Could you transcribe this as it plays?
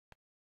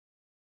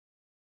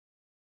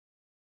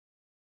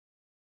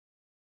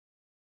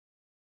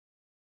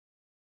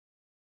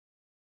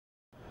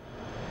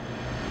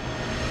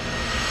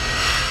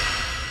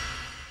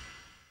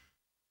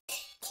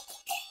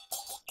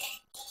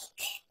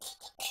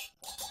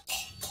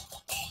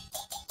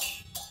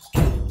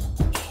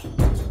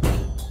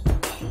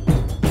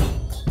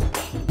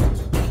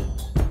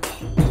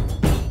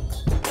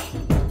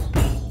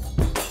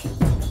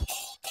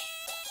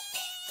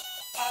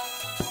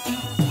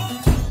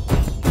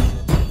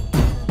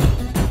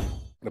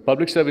The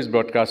Public Service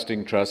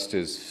Broadcasting Trust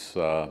is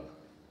a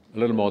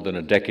little more than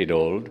a decade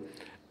old,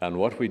 and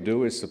what we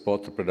do is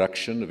support the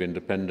production of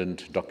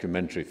independent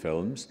documentary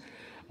films,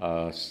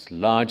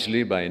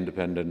 largely by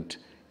independent,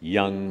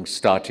 young,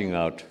 starting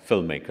out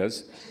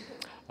filmmakers.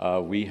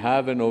 We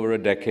have, in over a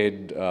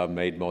decade,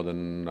 made more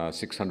than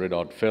 600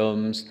 odd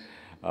films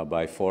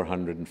by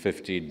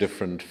 450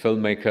 different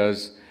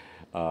filmmakers.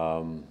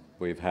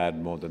 We've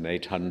had more than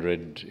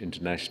 800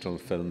 international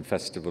film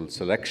festival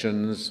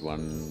selections,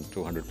 won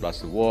 200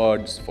 plus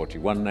awards,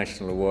 41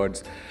 national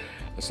awards.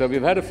 So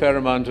we've had a fair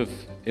amount of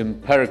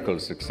empirical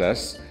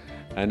success,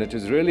 and it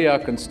is really our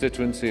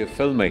constituency of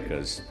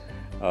filmmakers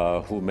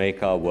who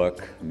make our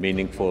work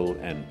meaningful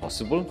and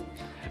possible.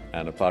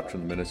 And apart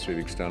from the Ministry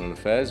of External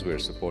Affairs, we're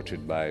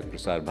supported by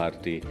Prasar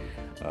Bharati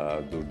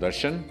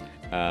Doordarshan,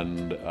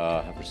 and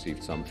have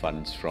received some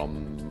funds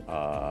from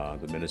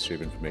the Ministry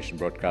of Information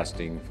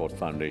Broadcasting, Ford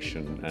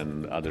Foundation,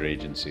 and other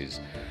agencies.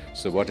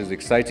 So what is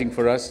exciting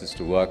for us is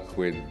to work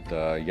with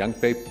young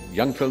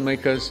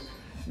filmmakers,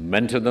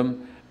 mentor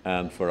them,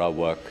 and for our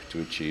work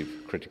to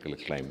achieve critical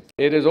acclaim.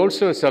 It is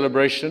also a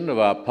celebration of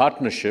our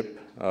partnership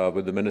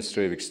with the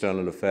Ministry of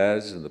External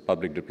Affairs and the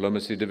Public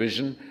Diplomacy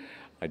Division.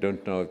 I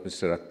don't know if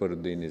Mr.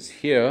 Akbaruddin is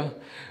here,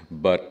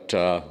 but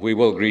we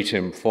will greet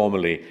him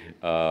formally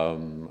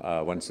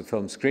once the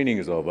film screening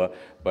is over.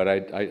 But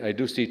I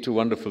do see two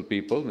wonderful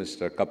people,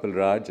 Mr. Kapil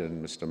Raj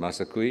and Mr.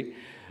 Masakui,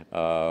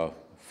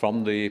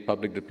 from the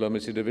Public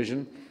Diplomacy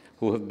Division,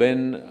 who have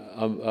been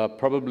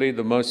probably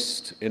the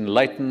most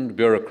enlightened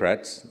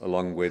bureaucrats,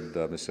 along with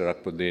Mr.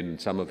 Akbaruddin and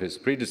some of his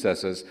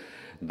predecessors,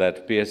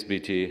 that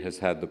PSBT has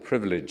had the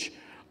privilege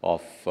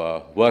of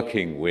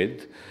working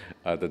with.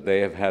 That they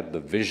have had the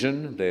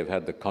vision, they have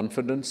had the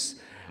confidence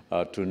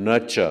to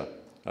nurture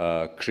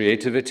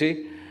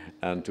creativity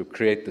and to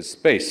create the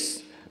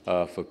space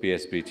for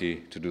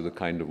PSBT to do the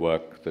kind of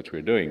work that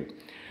we're doing.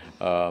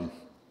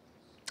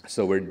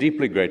 So we're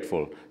deeply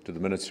grateful to the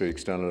Ministry of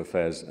External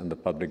Affairs and the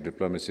Public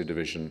Diplomacy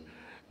Division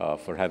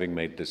for having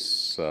made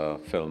this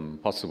film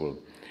possible.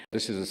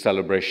 This is a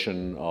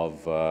celebration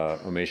of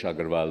Umesh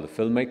Aggarwal, the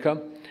filmmaker.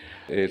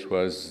 It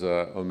was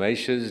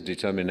Umesh's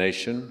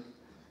determination,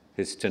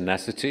 his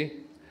tenacity,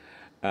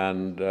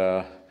 and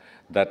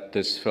that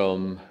this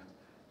film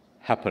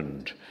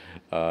happened.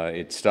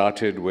 It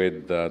started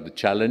with the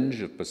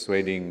challenge of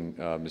persuading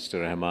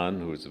Mr. Rahman,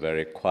 who is a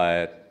very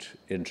quiet,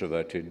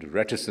 introverted,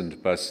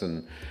 reticent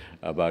person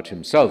about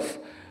himself,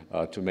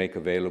 to make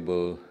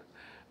available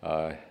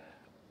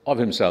of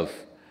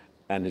himself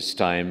and his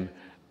time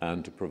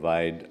and to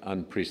provide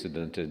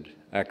unprecedented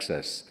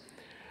access.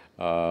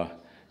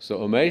 So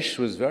Umesh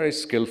was very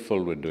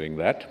skillful with doing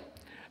that,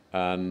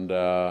 and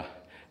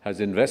has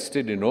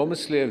invested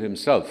enormously of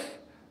himself,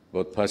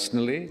 both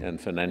personally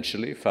and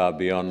financially, far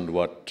beyond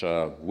what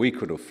we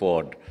could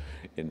afford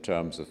in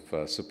terms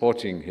of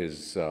supporting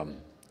his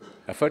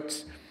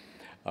efforts.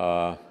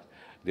 One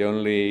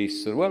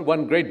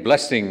great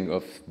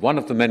blessing one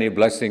of the many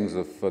blessings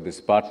of this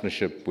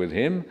partnership with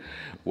him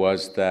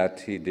was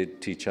that he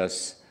did teach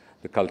us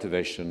the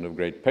cultivation of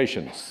great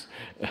patience,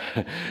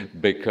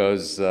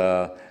 because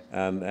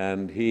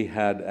and he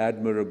had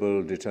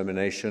admirable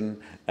determination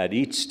at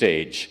each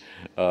stage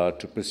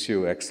to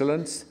pursue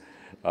excellence,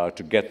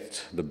 to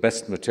get the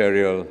best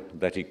material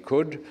that he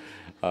could,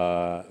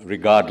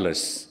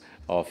 regardless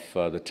of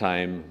the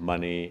time,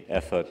 money,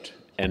 effort,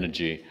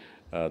 energy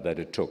that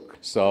it took.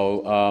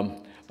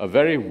 So a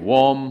very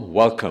warm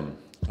welcome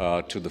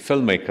to the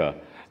filmmaker,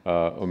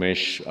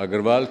 Umesh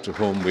Aggarwal, to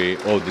whom we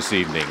owe this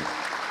evening.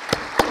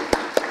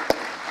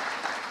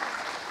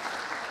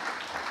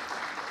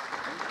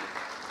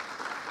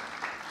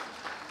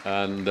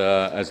 And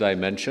as I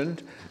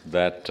mentioned,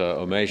 that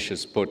Umesh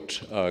has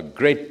put a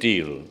great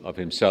deal of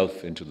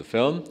himself into the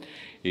film.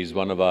 He's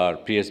one of our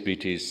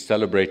PSBT's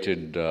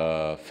celebrated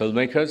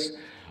filmmakers.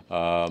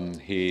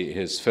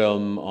 His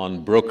film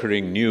on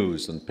brokering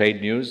news and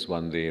paid news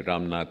won the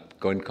Ramnath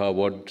Goenka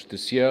Award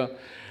this year.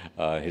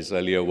 His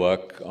earlier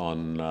work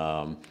on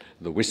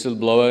the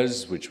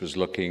whistleblowers, which was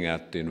looking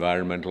at the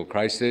environmental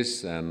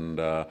crisis and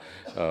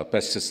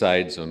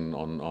pesticides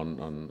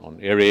on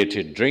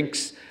aerated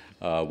drinks,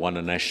 won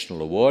a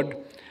national award.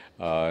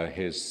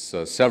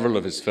 Several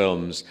of his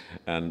films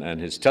and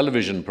his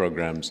television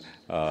programs,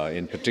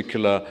 in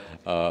particular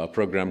a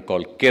program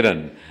called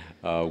Kiran,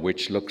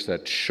 which looks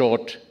at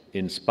short,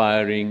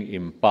 inspiring,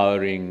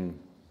 empowering,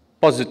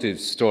 positive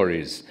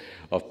stories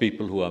of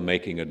people who are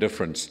making a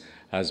difference,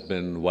 has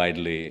been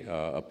widely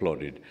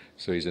applauded.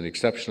 So he's an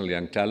exceptional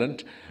young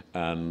talent,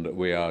 and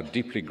we are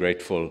deeply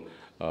grateful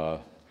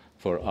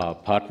for our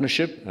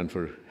partnership and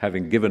for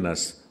having given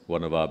us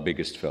one of our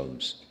biggest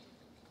films.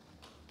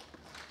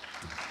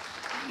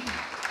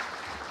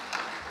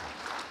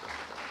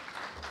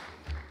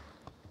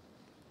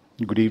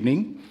 Good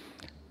evening.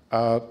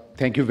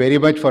 Thank you very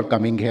much for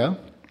coming here.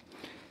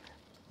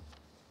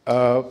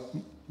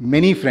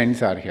 Many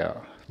friends are here,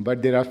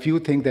 but there are few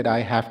things that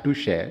I have to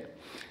share.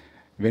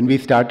 When we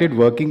started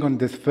working on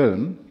this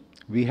film,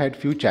 we had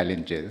few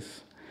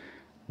challenges.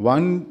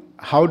 One,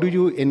 how do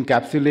you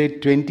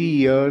encapsulate 20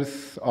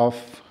 years of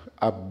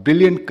a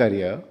brilliant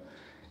career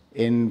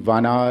in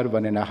 1 hour,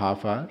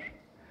 1.5 hours?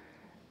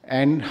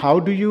 And how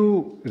do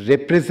you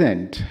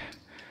represent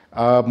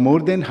more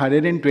than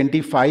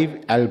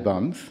 125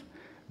 albums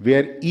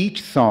where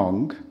each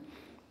song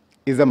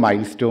is a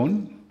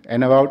milestone,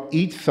 and about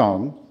each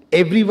song,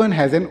 everyone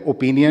has an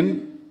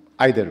opinion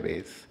either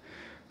ways.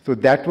 So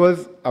that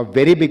was a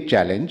very big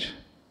challenge,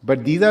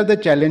 but these are the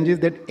challenges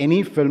that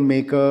any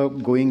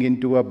filmmaker going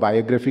into a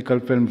biographical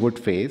film would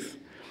face.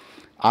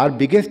 Our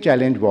biggest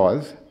challenge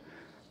was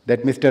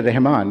that Mr.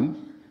 Rahman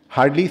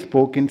hardly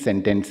spoke in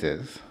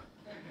sentences.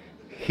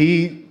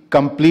 He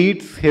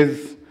completes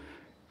his,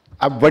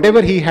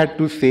 whatever he had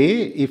to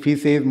say, if he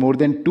says more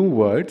than 2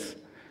 words,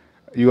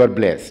 you are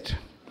blessed.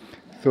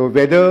 So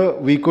whether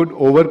we could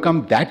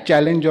overcome that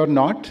challenge or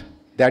not,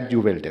 that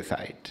you will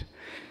decide.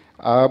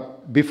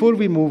 Before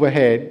we move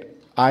ahead,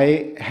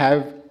 I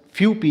have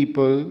few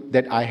people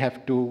that I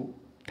have to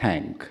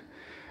thank.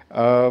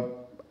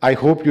 I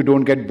hope you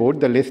don't get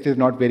bored. The list is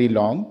not very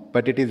long,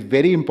 but it is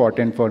very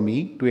important for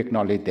me to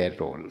acknowledge their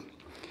role.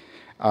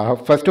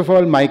 First of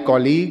all, my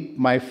colleague,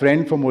 my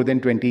friend for more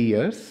than 20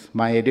 years,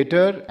 my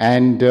editor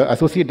and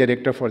associate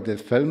director for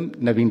this film,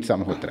 Naveen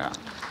Samhotra.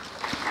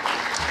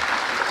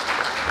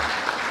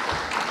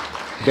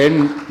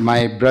 Then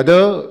my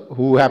brother,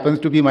 who happens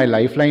to be my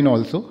lifeline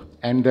also,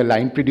 and the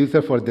line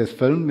producer for this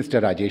film, Mr.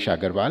 Umesh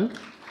Aggarwal.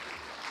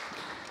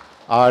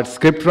 Our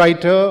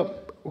scriptwriter,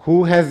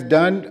 who has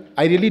done,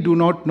 I really do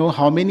not know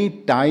how many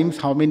times,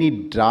 how many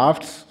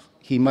drafts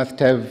he must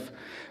have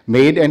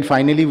made, and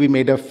finally we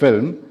made a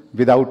film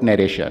without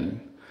narration.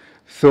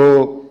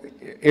 So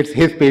it's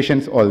his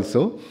patience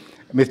also,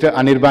 Mr.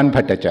 Anirban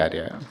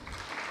Bhattacharya.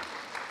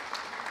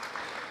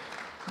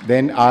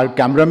 Then our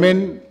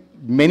cameraman,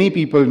 many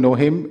people know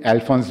him,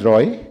 Alphonse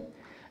Roy,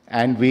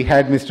 and we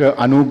had Mr.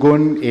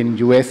 Anugun in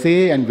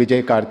USA and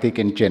Vijay Karthik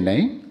in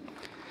Chennai,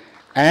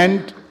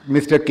 and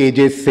Mr.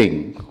 KJ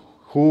Singh,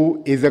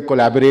 who is a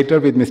collaborator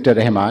with Mr.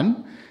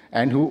 Rahman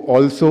and who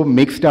also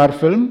mixed our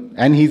film,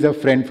 and he's a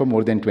friend for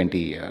more than 20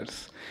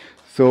 years.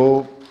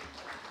 So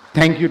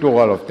thank you to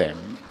all of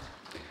them.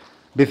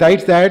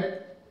 Besides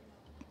that,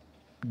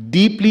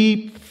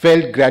 deeply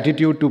felt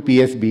gratitude to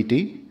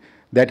PSBT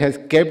that has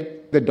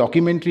kept the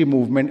documentary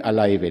movement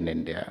alive in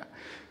India.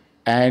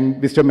 And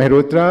Mr.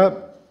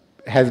 Mehrotra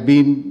has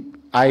been,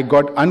 I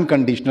got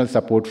unconditional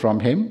support from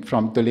him,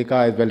 from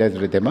Tulika as well as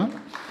Ridhima,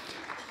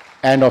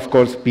 and of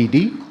course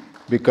PD,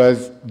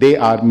 because they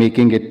are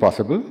making it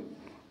possible.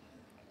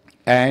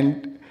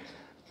 And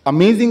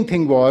amazing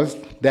thing was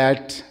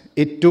that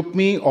it took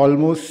me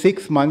almost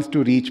 6 months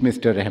to reach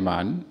Mr.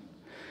 Rahman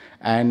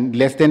and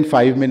less than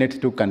 5 minutes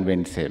to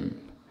convince him.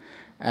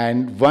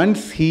 And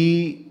once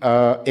he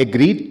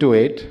agreed to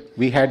it,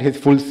 we had his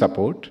full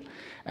support.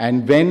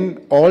 And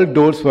when all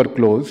doors were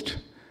closed,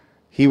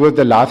 he was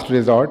the last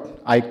resort.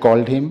 I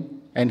called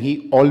him, and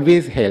he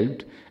always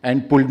helped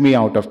and pulled me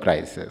out of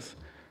crisis.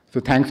 So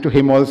thanks to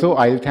him also.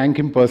 I'll thank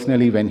him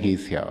personally when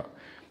he's here.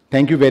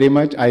 Thank you very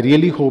much. I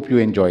really hope you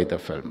enjoy the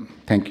film.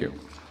 Thank you.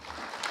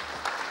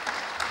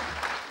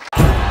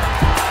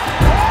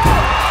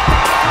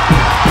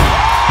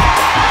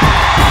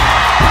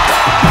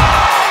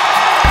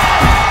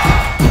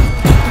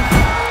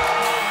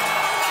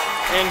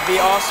 And the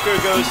Oscar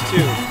goes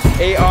to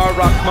A.R.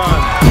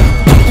 Rahman.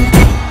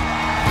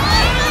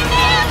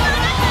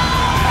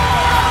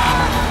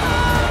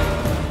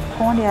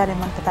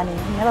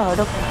 Never heard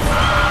of him.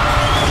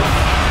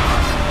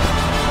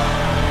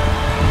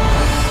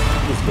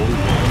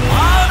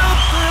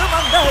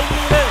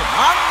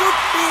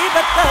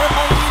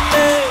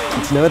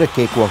 It's never a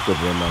cakewalk with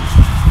Rahman.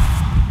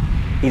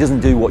 He doesn't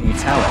do what you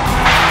tell him.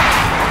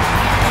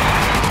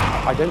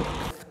 I don't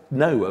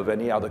know of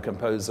any other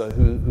composer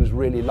who's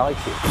really like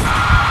it.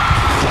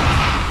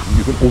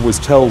 You can always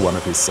tell one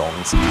of his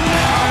songs. He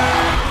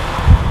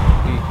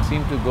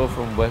seemed to go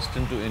from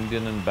Western to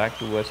Indian and back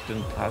to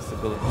Western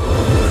classical.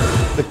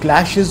 The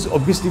clash is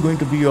obviously going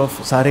to be of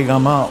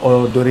Saregama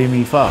or Do Re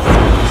Mi Fa.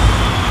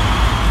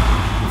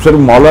 सिर्फ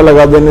मौला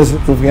लगा देने से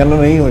सूफियाना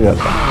नहीं हो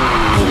जाता.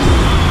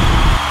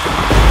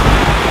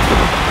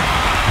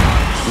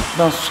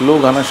 इतना slow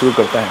गाना शुरू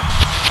करता है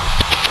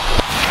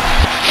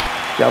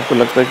कि आपको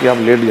लगता है कि आप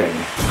लेट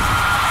जाएंगे.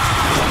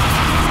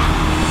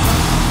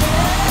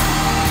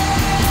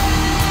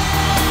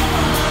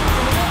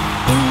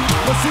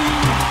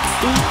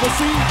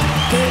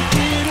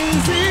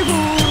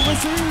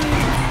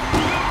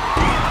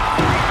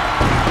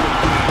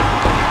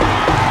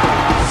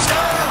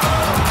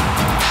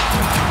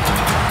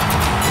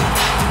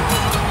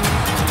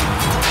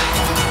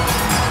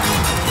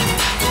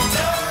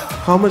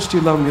 How much do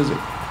you love music?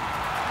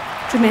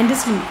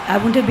 Tremendously. I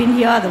wouldn't have been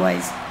here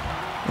otherwise.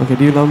 Okay,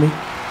 do you love me?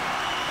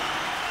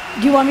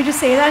 Do you want me to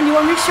say that and you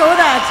want me to show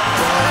that?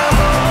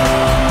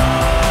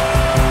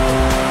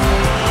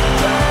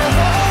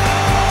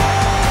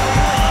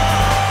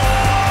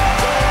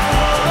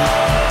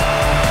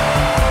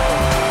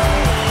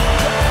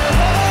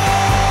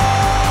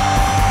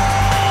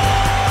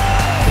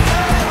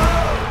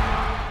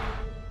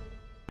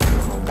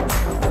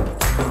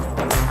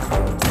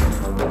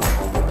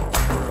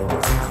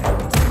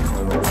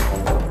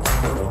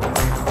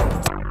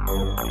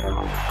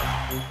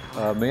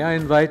 May I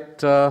invite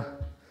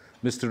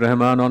Mr.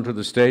 Rahman onto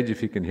the stage if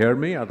he can hear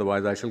me,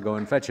 otherwise I shall go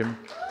and fetch him.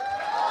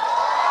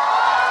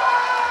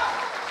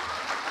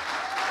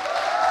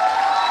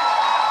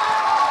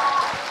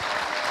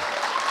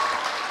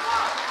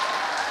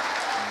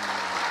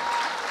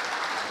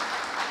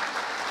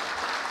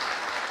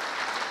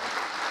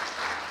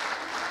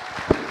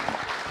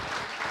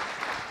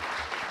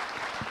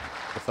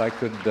 If I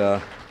could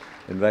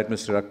invite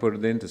Mr.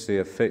 Akbaruddin to say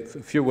a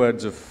few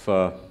words of,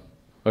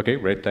 okay,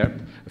 right there,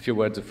 a few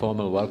words of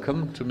formal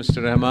welcome to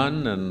Mr.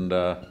 Rahman and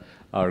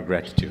our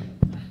gratitude.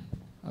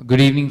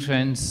 Good evening,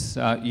 friends.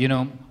 You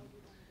know,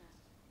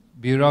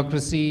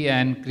 bureaucracy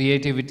and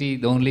creativity,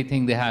 the only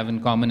thing they have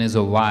in common is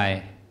a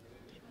why.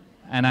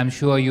 And I'm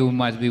sure you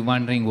must be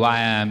wondering why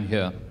I am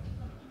here.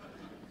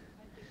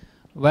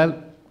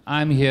 Well,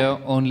 I'm here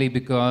only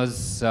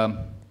because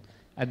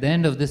at the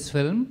end of this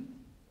film,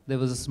 there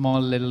was a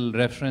small little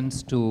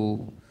reference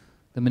to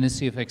the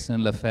Ministry of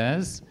External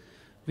Affairs.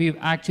 We've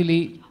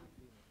actually,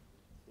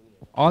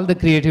 all the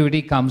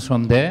creativity comes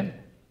from there,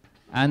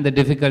 and the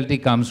difficulty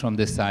comes from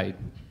this side.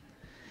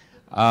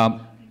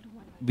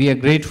 We are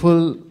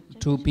grateful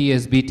to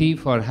PSBT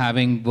for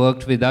having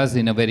worked with us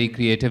in a very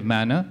creative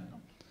manner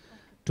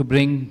to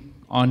bring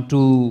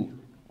onto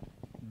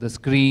the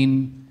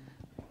screen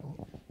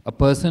a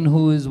person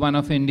who is one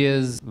of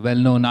India's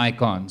well-known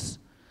icons.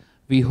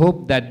 We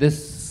hope that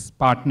this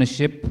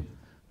partnership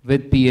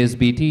with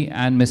PSBT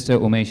and Mr.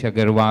 Umesh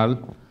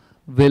Aggarwal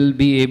will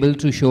be able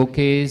to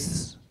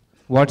showcase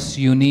what's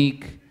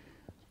unique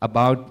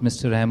about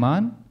Mr.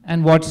 Rahman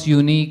and what's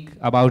unique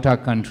about our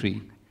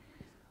country.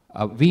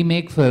 We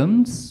make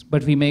films,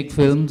 but we make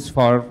films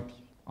for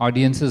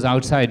audiences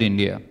outside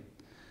India.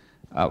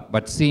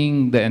 But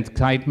seeing the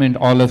excitement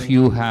all of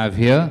you have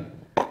here,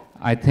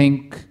 I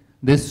think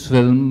this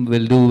film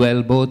will do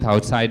well both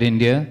outside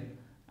India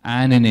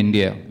and in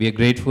India. We are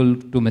grateful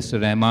to Mr.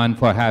 Rahman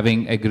for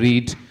having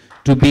agreed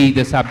to be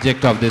the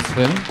subject of this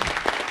film.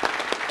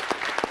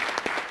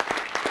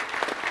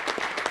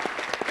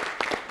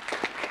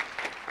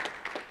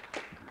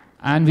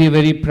 And we are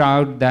very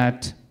proud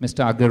that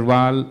Mr.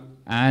 Aggarwal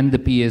and the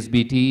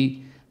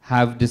PSBT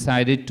have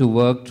decided to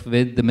work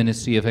with the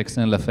Ministry of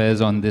External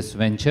Affairs on this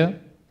venture.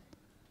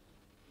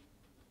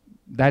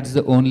 That's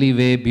the only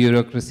way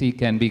bureaucracy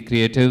can be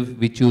creative.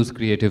 We choose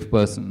creative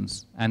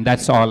persons. And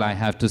that's all I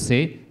have to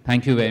say.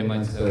 Thank you very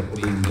much, sir, for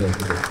being here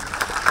today.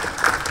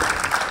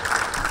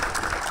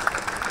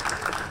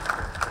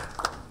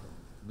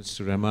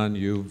 Mr. Rahman,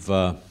 you've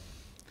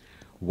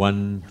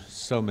won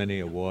so many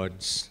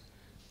awards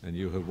and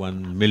you have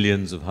won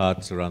millions of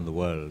hearts around the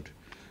world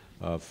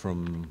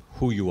from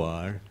who you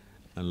are.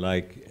 And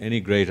like any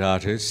great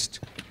artist,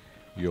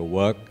 your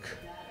work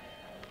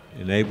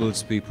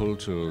enables people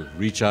to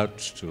reach out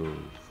to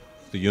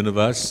the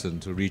universe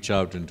and to reach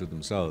out into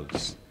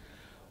themselves.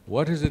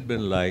 What has it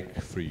been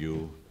like for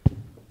you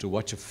to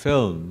watch a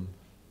film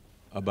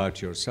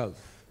about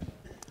yourself?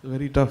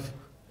 Very tough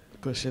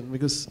question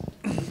because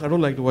I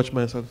don't like to watch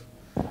myself.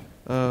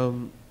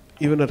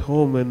 Even at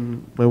home,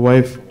 when my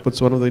wife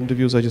puts one of the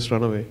interviews, I just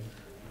run away.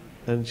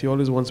 And she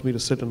always wants me to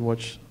sit and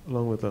watch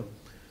along with her.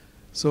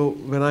 So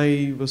when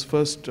I was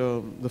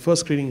the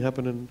first screening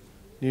happened in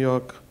New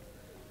York.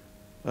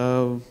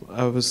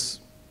 I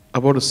was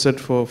about to sit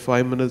for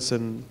 5 minutes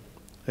and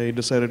I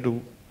decided to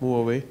move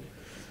away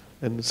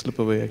and slip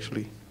away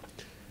actually.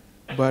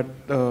 But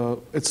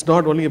it's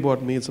not only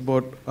about me, it's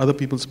about other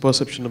people's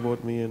perception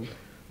about me, and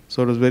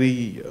so it was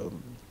very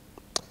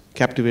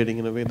captivating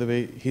in a way, the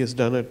way he has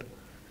done it.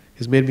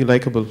 He's made me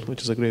likable,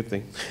 which is a great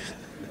thing.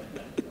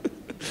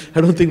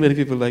 I don't think many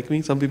people like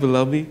me. Some people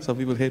love me, some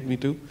people hate me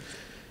too.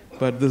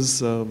 But this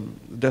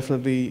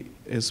definitely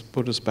is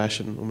put his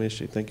passion.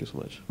 Umeshji, thank you so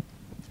much.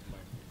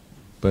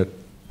 But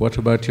what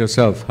about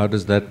yourself? How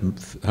does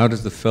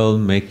the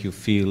film make you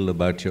feel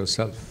about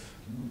yourself?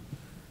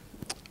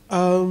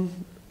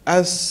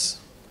 As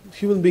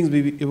human beings,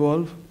 we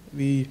evolve.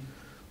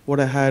 What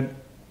I had,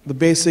 the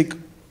basic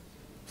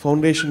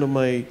foundation of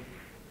my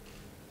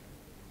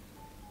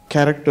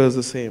character is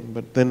the same,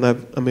 but then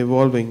I'm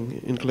evolving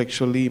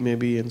intellectually,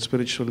 maybe, and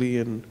spiritually,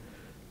 and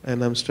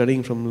I'm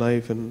studying from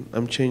life, and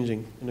I'm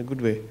changing in a good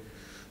way,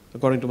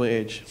 according to my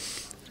age.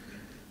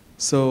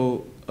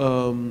 So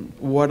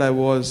what I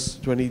was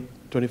 20,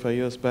 25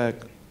 years back,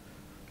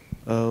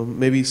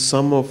 maybe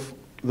some of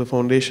the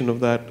foundation of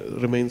that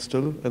remains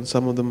still, and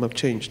some of them have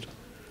changed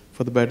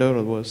for the better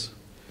or worse.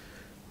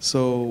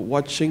 So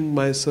watching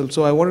myself,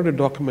 so I wanted to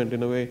document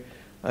in a way.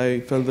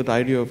 I felt that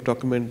idea of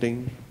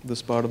documenting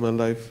this part of my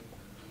life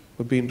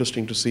would be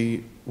interesting to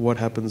see what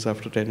happens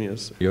after 10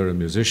 years. You're a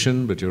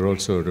musician, but you're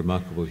also a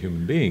remarkable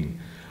human being.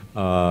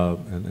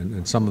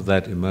 And some of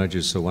that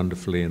emerges so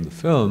wonderfully in the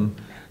film,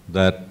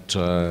 that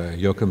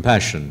your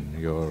compassion,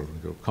 your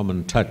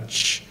common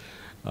touch.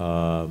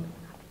 What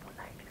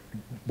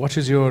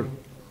is your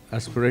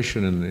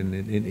aspiration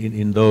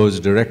in those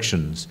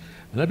directions?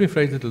 And let me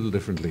phrase it a little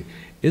differently.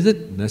 Is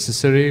it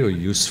necessary or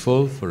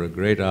useful for a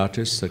great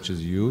artist such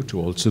as you to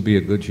also be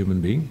a good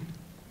human being?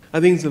 I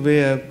think it's the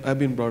way I've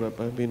been brought up.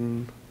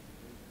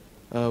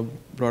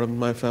 brought up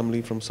my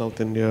family from South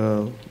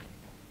India.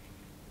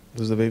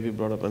 This is the way we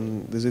brought up,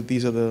 and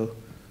these are the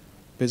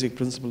basic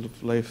principles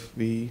of life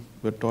we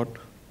were taught.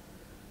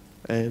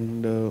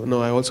 And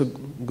no, I also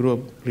grew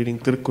up reading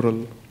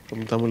Tirukkural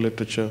from Tamil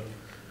literature,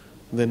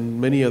 then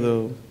many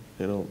other,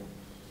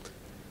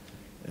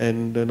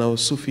 and now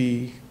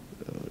Sufi,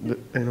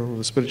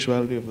 the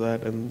spirituality of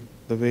that and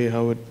the way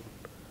how it,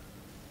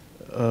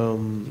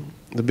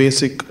 the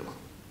basic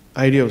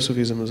idea of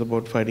Sufism is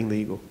about fighting the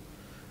ego,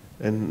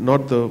 and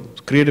not the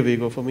creative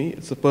ego for me,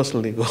 it's the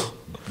personal ego.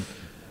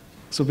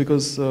 So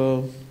because,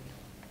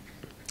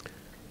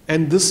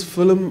 and this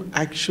film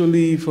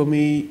actually for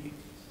me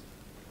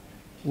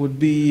would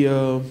be,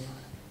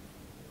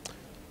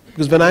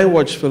 because when I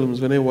watch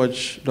films, when I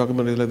watch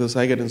documentaries like this,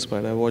 I get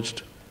inspired. I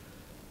watched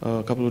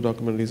a couple of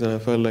documentaries and I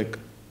felt like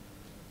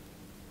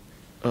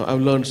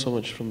I've learned so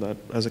much from that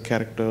as a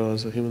character,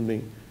 as a human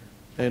being.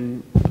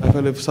 And I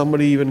felt if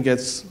somebody even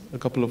gets a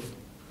couple of,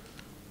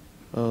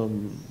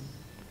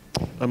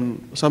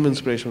 some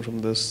inspiration from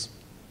this,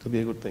 it'll be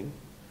a good thing.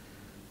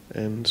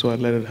 And so I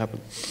let it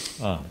happen.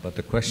 But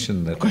the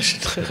question that...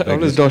 I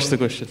always dodge the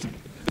question.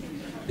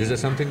 Is there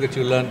something that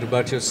you learned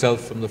about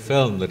yourself from the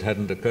film that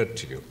hadn't occurred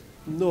to you?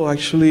 No,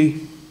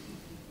 actually,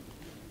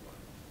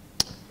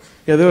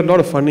 yeah, there were a lot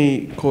of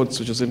funny quotes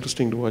which was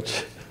interesting to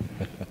watch.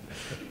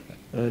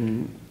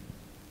 And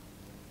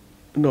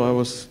no, I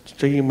was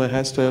checking my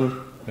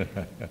hairstyle.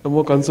 I'm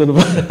more concerned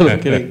about I'm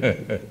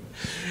kidding.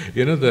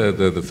 You know,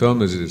 the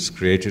film is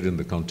created in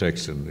the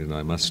context, and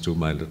I must do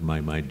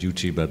my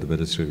duty by the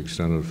Ministry of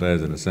External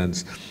Affairs in a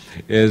sense,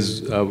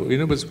 is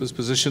was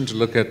positioned to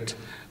look at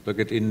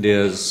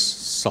India's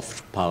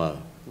soft power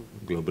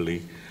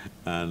globally,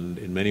 and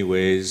in many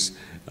ways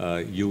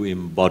you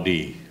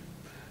embody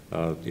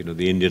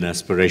the Indian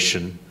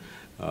aspiration,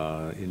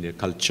 Indian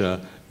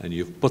culture, and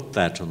you've put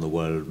that on the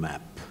world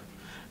map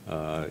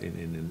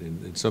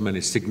in so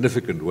many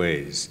significant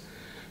ways.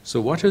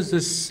 So what is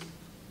this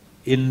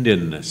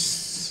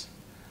Indianness,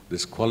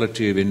 this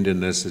quality of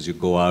Indianness as you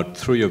go out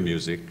through your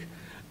music,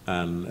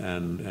 and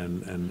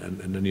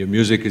then your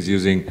music is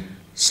using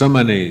so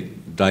many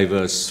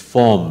diverse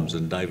forms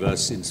and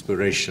diverse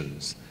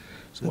inspirations.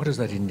 So what is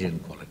that Indian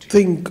quality? I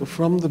think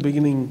from the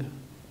beginning,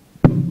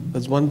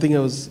 that's one thing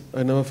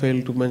I never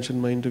failed to mention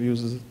in my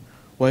interviews is,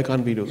 why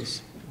can't we do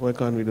this? Why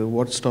can't we do it?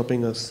 What's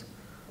stopping us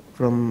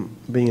from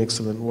being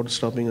excellent? What's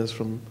stopping us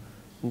from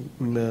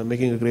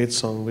making a great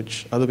song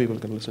which other people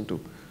can listen to?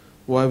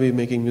 Why are we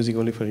making music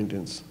only for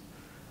Indians?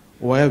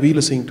 Why are we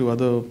listening to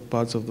other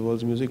parts of the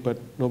world's music but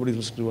nobody's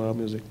listening to our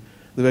music?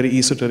 The very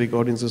esoteric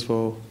audiences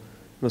for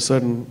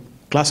certain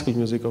classical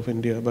music of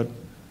India, but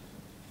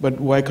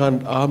why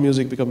can't our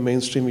music become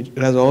mainstream? It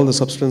has all the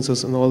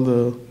substances and all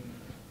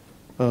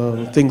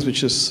the things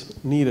which is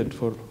needed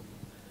for.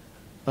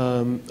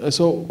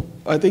 So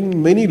I think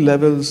many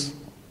levels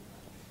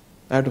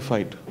I had to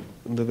fight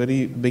in the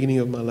very beginning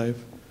of my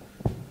life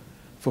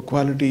for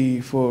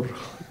quality, for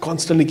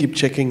constantly keep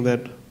checking that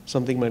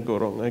something might go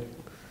wrong. I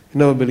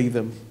never believe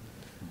them.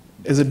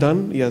 Is it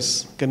done?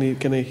 Yes. Can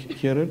I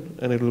hear it?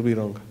 And it will be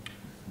wrong.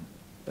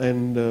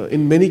 And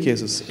in many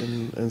cases,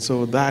 and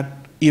so that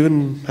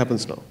even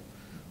happens now.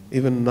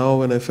 Even now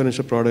when I finish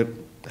a product,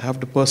 I have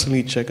to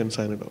personally check and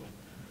sign it off.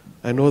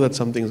 I know that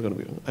something is going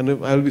to be wrong.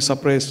 And I'll be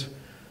surprised,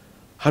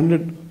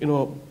 100,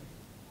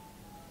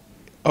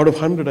 out of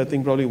 100, I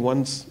think probably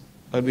once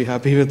I'll be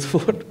happy with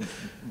what.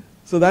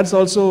 So that's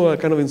also a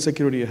kind of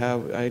insecurity you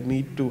have. I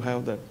need to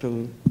have that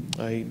till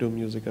I do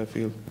music, I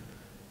feel.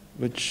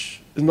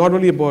 Which is not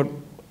only about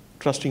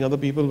trusting other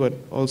people, but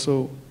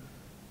also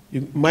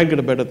you might get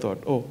a better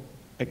thought. Oh,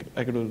 I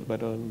could do it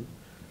better.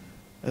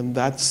 And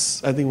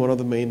that's, I think, one of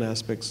the main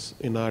aspects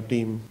in our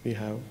team we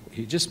have.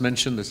 He just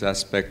mentioned this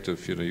aspect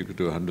of, you could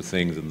do 100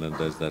 things and then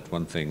there's that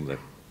one thing that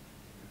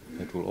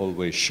will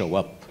always show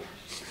up.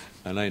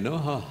 And I know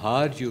how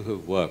hard you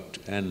have worked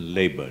and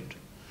labored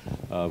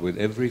with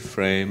every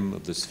frame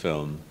of this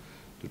film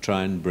to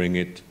try and bring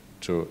it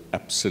to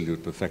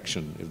absolute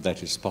perfection, if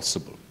that is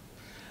possible.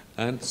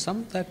 And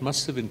some of that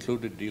must have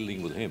included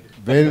dealing with him.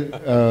 Well,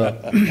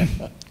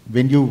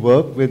 when you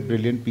work with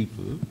brilliant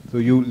people, so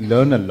you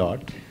learn a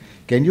lot.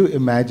 Can you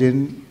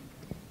imagine,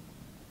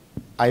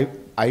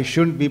 I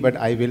shouldn't be, but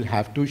I will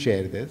have to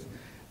share this.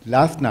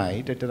 Last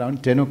night at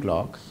around 10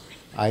 o'clock,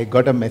 I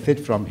got a message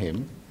from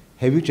him.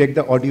 Have you checked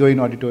the audio in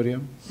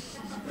auditorium?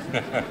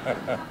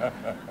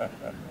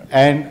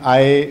 And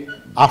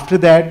after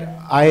that,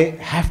 I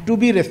have to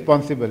be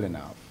responsible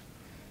enough,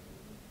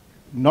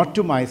 not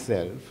to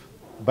myself,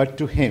 but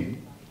to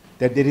him,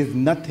 that there is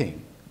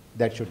nothing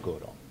that should go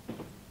wrong.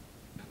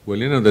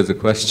 Well, there's a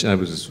question. I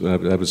was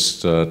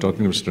talking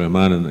to Mr.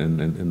 Rahman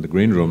in the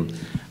green room,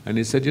 and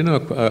he said,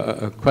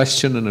 a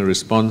question and a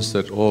response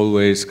that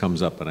always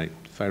comes up. And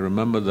if I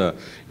remember there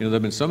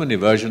have been so many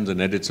versions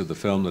and edits of the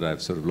film that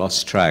I've sort of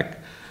lost track.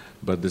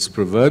 But this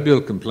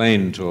proverbial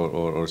complaint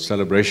or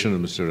celebration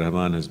of Mr.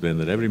 Rahman has been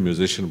that every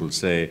musician will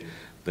say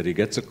that he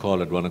gets a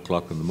call at 1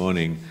 o'clock in the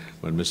morning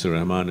when Mr.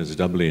 Rahman is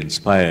doubly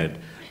inspired,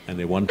 and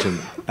they want him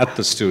at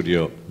the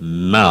studio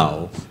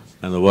now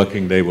and the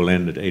working day will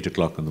end at 8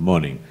 o'clock in the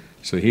morning.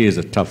 So he is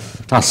a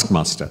tough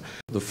taskmaster.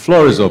 The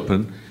floor is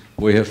open.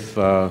 We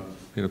have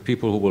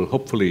people who will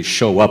hopefully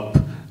show up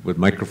with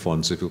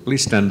microphones. If you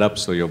please stand up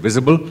so you're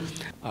visible.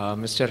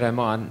 Mr.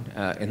 Rahman,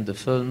 in the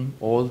film,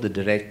 all the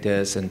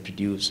directors and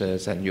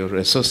producers and your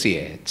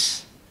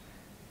associates,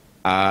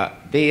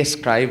 they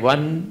ascribe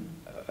one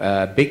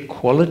big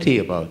quality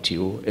about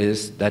you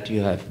is that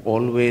you have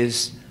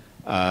always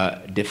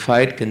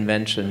defied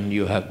convention.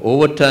 You have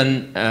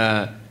overturned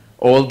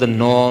all the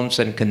norms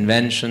and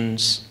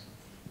conventions.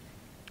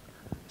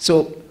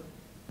 So,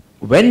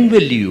 when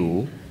will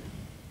you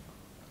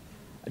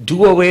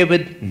do away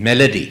with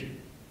melody?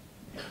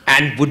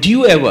 And would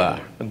you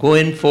ever go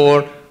in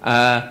for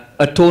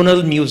a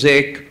tonal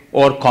music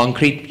or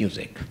concrete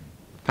music?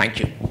 Thank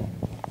you.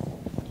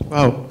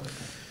 Wow.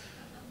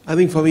 I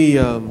think for me,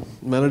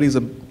 melody is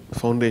a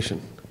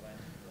foundation.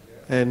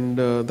 And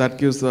that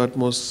gives the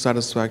utmost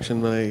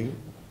satisfaction when I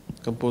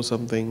compose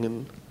something,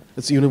 and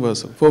it's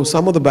universal. For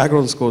some of the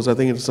background scores, I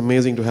think it's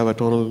amazing to have a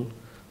tonal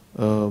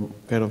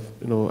kind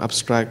of,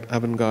 abstract,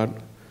 avant-garde.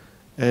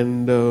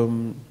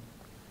 And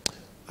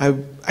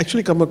I've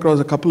actually come across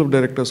a couple of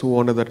directors who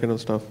wanted that kind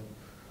of stuff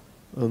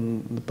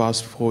in the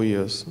past 4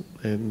 years.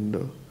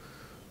 And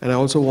I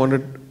also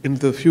wanted, in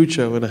the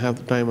future, when I have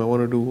the time, I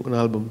want to do an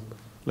album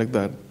like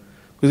that.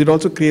 Because it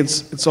also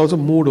creates, it's also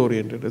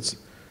mood-oriented. It's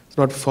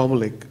not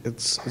formulaic.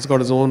 It's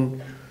got its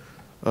own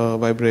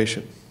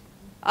vibration.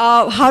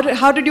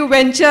 How did you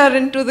venture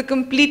into the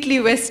completely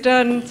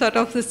Western sort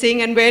of the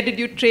thing, and where did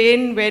you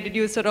train? Where did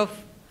you sort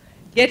of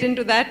get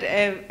into that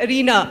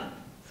arena,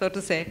 so to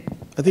say?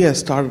 I think I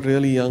started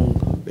really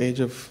young,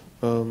 age of,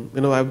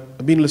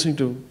 I've been listening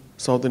to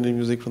South Indian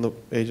music from the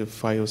age of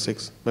 5 or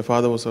 6. My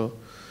father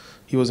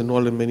he was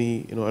involved in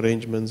many,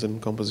 arrangements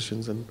and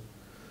compositions. And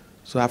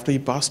so after he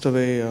passed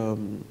away,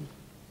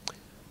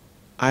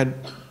 I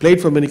had played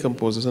for many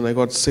composers, and I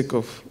got sick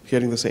of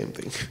hearing the same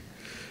thing.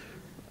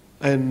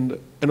 And,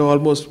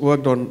 almost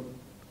worked on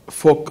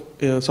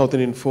folk, South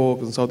Indian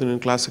folk and South Indian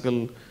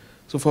classical.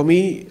 So for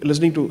me,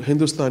 listening to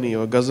Hindustani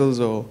or ghazals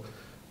or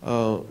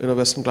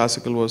Western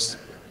classical was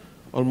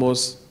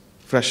almost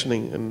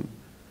freshening and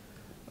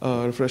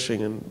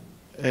refreshing,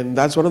 and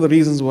that's one of the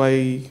reasons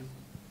why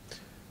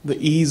the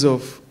ease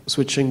of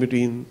switching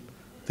between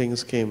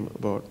things came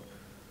about.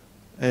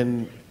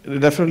 And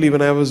definitely,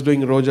 when I was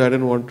doing Roja, I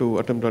didn't want to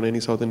attempt on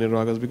any South Indian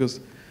ragas because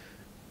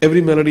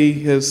every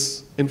melody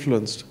is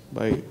influenced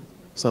by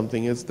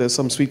something. There's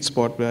some sweet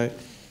spot by,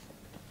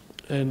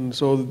 and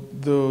so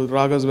the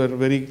ragas were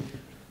very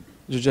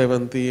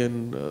Jujaivanti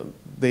and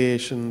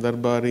Desh and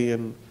Darbari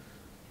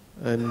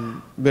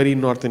and very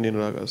North Indian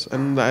ragas.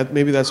 And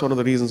maybe that's one of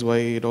the reasons why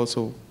it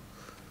also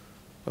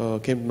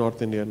came to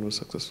North India and was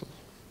successful.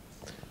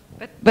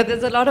 But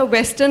there's a lot of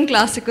Western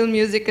classical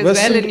music as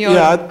well in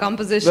your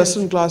compositions.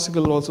 Western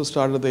classical also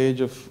started at the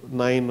age of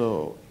 9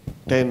 or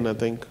 10, I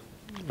think.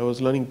 I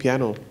was learning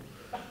piano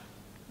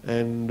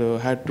and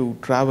had to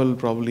travel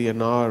probably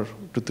an hour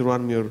to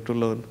Thiruvanmiyur to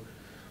learn.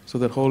 So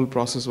that whole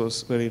process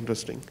was very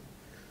interesting.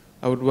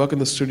 I would work in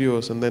the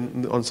studios, and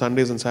then on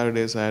Sundays and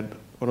Saturdays I had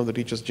one of the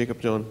teachers,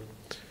 Jacob John,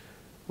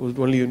 who would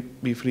only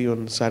be free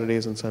on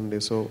Saturdays and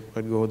Sundays, so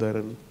I'd go there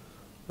and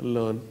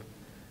learn.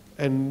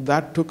 And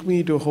that took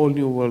me to a whole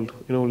new world,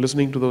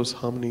 listening to those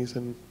harmonies.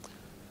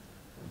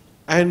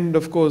 And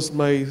of course,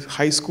 my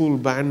high school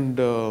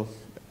band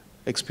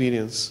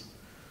experience,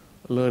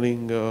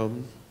 learning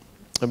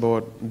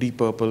about Deep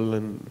Purple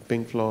and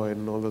Pink Floyd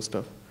and all that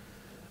stuff.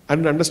 I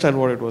didn't understand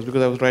what it was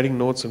because I was writing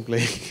notes and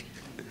playing.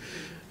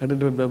 I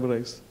didn't even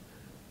memorize.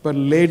 But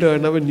later, I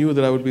never knew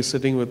that I would be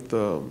sitting with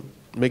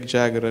Mick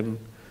Jagger and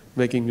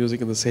making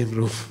music in the same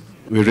room.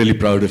 We're really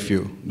proud of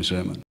you, Mr.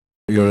 Rahman.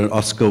 You're an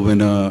Oscar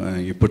winner.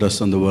 You put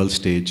us on the world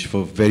stage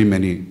for very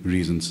many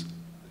reasons.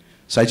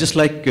 So I just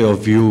like your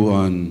view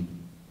on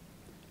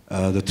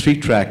the 3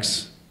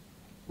 tracks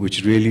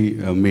which really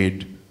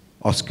made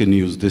Oscar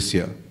news this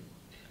year.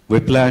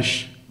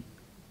 Whiplash,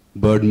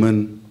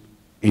 Birdman,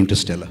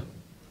 Interstellar.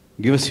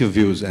 Give us your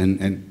views,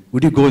 and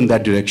would you go in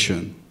that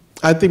direction?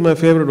 I think my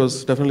favorite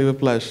was definitely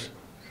Whiplash.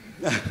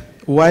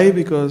 Why?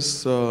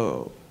 Because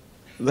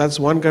that's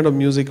one kind of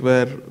music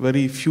where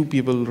very few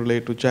people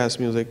relate to, jazz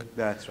music.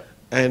 That's right.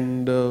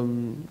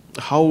 And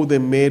how they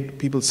made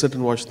people sit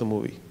and watch the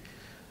movie.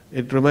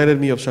 It reminded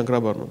me of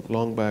Shankarabharanam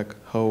long back,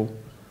 how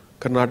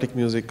Carnatic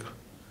music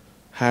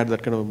had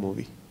that kind of a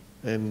movie.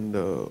 And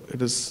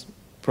it is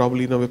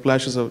probably,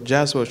 Whiplash is a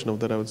jazz version of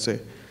that, I would say.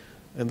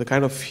 And the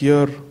kind of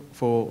fear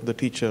for the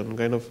teacher and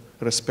kind of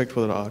respect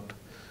for the art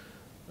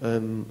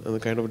and the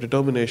kind of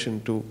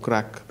determination to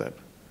crack that.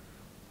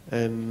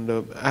 And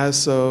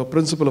as a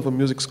principal of a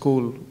music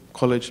school,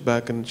 college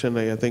back in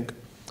Chennai, I think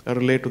I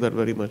relate to that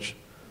very much.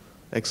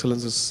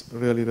 Excellence is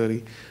really,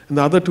 really. And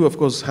the other two, of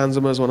course, Hans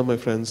Zimmer is one of my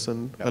friends,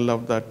 and I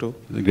love that too.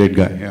 He's a great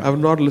guy, yeah. I have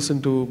not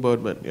listened to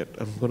Birdman yet.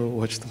 I'm going to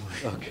watch the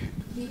movie. Okay.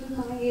 People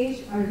my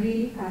age are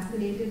really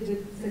fascinated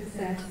with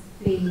success,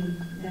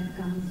 fame that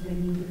comes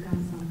when you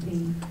become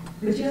something.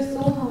 But you're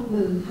so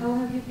humble. How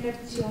have you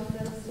kept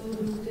yourself so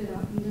rooted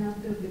up even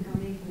after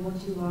becoming what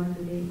you are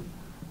today?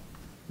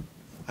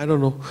 I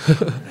don't know.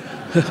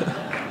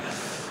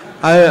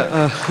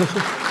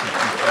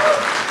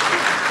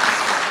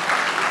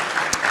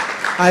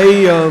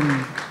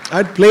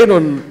 I'd played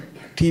on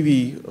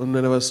TV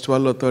when I was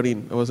 12 or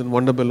 13. I was in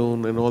Wonder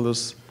Balloon and all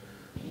those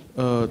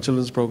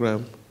children's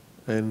program,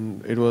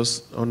 and it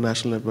was on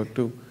National Network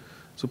too.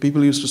 So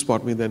people used to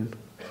spot me then.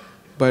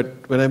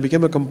 But when I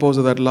became a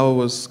composer, that love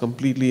was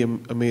completely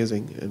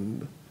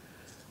amazing.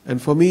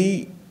 And for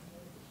me,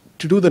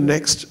 to do the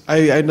next,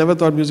 I never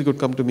thought music would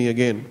come to me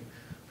again.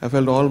 I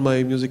felt all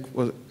my music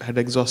had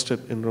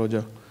exhausted in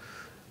Roja.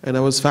 And I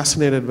was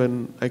fascinated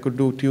when I could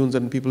do tunes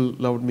and people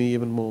loved me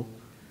even more.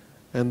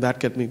 And that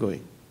kept me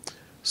going.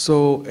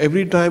 So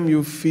every time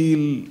you feel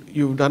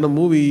you've done a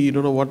movie, you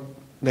don't know what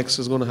next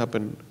is going to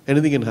happen.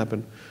 Anything can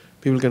happen.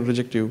 People can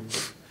reject you.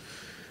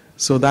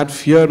 So that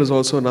fear is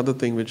also another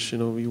thing which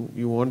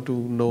you want to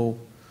know,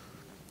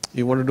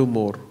 you want to do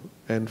more.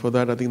 And for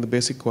that, I think the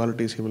basic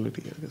quality is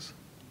humility, I guess.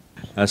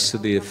 As to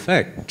the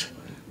effect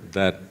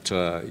that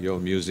your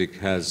music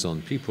has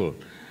on people,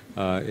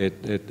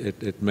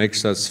 it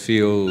makes us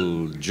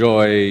feel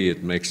joy,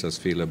 it makes us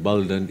feel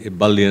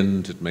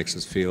ebullient, it makes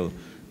us feel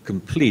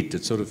complete.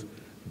 It sort of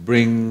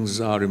brings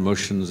our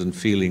emotions and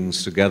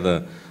feelings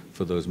together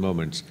for those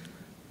moments.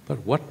 But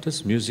what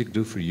does music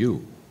do for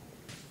you?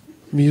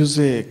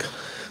 Music.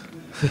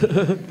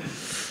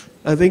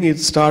 I think it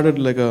started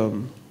like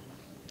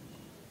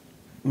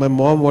my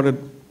mom wanted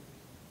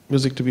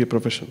music to be a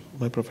profession,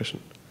 my profession.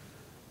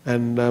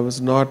 And I was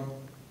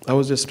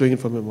just doing it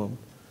for my mom.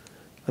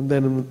 And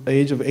then at the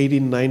age of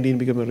 18, 19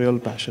 became a real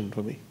passion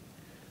for me.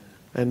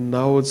 And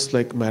now it's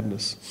like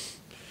madness.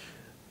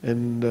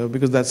 And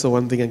because that's the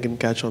one thing I can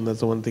catch on, that's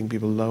the one thing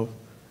people love.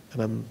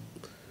 And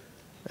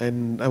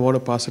I want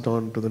to pass it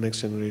on to the next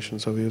generation.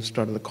 So we've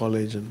started the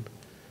college and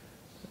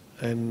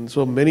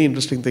so many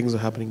interesting things are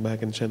happening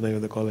back in Chennai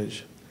with the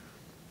college.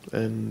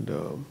 And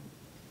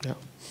yeah.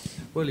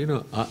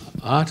 Well,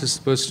 art is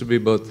supposed to be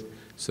both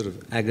sort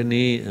of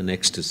agony and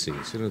ecstasy.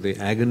 So, the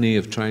agony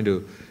of trying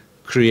to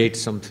create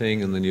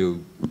something and then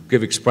you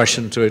give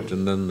expression to it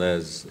and then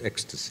there's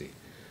ecstasy.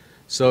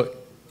 So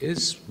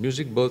is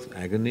music both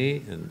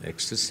agony and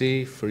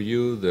ecstasy for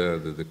you,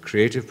 the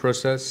creative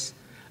process,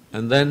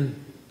 and then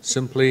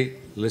simply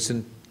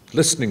listening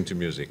to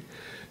music?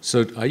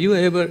 So are you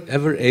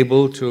ever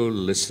able to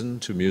listen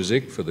to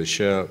music for the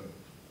sheer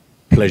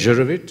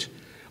pleasure of it,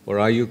 or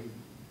are you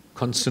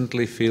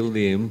constantly feel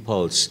the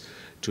impulse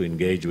to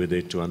engage with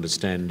it, to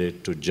understand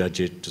it, to judge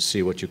it, to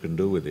see what you can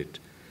do with it?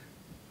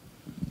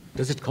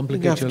 Does it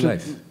complicate your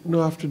life?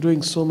 No, after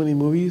doing so many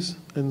movies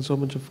and so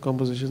much of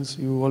compositions,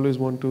 you always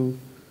want to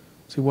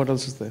see what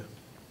else is there.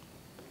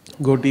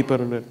 Go deeper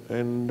in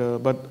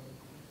it. But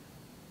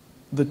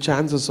the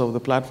chances of the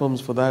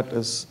platforms for that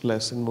is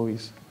less in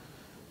movies.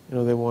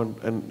 They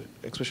want, and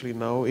especially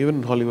now, even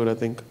in Hollywood, I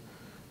think,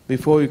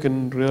 before you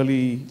can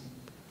really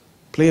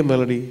play a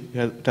melody,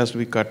 it has to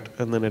be cut,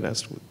 and then it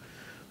has to,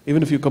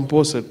 even if you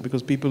compose it,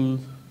 because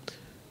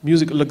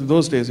music, like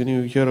those days, when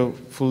you hear a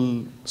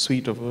full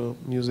suite of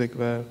music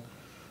where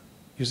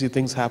you see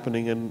things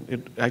happening and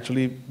it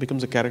actually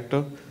becomes a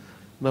character.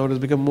 Now it has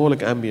become more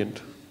like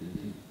ambient,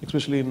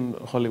 especially in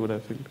Hollywood, I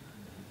feel.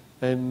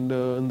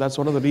 And that's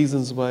one of the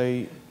reasons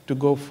why, to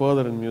go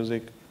further in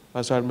music,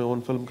 I started my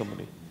own film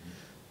company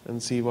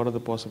and see what are the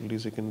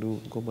possibilities we can do,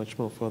 go much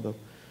more further,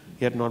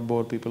 yet not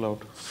bore people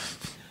out.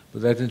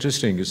 But that's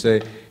interesting. You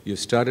say you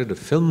started a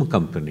film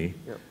company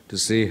to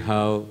see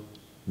how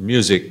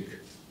music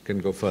can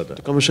go further.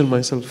 To commission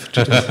myself.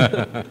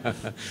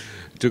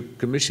 To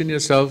commission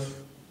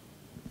yourself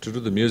to do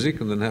the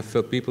music and then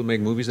have people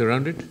make movies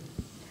around it?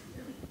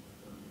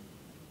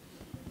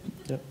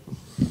 Yeah.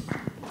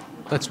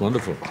 That's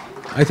wonderful.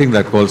 I think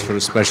that calls for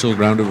a special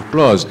round of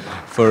applause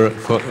for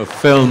a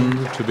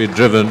film to be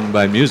driven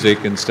by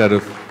music instead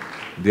of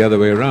the other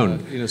way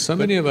around. So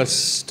many of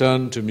us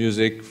turn to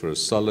music for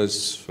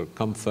solace, for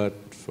comfort,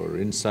 for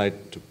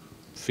insight, to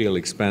feel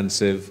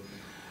expansive.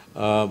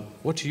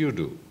 What do you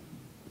do?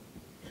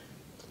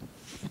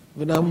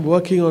 When I'm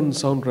working on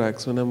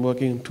soundtracks, when I'm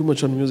working too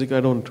much on music,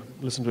 I don't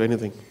listen to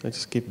anything. I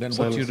just keep silence.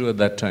 Then what do you do at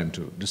that time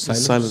too? Just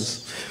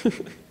silence?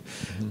 Silence.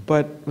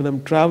 But when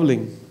I'm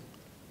traveling,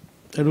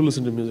 I do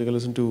listen to music. I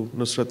listen to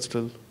Nusrat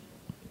still.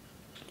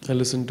 I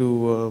listen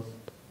to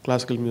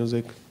classical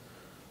music.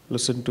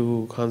 Listen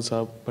to Khan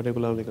Saab,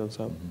 particularly Khan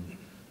Saab.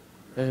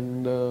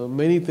 And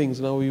many things.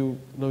 Now you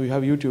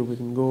have YouTube. You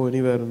can go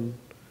anywhere and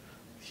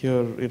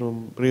hear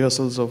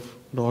rehearsals of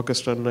an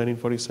orchestra in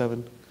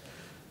 1947.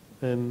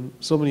 And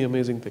so many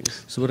amazing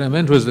things. So what I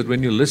meant was that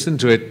when you listen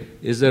to it,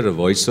 is there a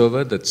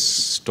voiceover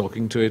that's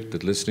talking to it,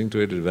 that's listening to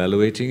it,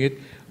 evaluating it?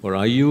 Or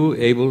are you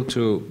able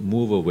to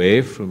move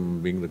away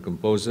from being the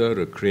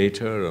composer, a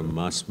creator, a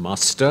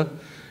master,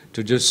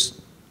 to just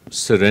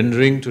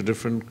surrendering to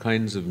different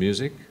kinds of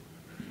music?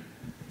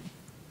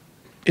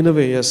 In a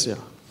way, yes, yeah.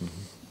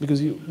 Because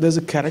there's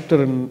a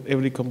character in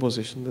every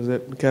composition. There's a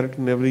character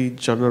in every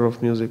genre of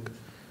music.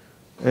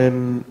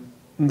 And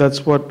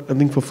that's what, I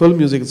think for film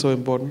music it's so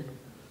important,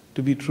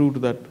 to be true to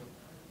that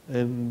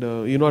And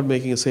you're not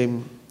making the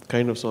same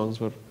kind of songs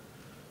for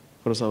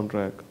a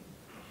soundtrack.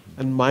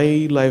 And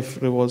my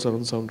life revolves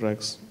around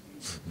soundtracks,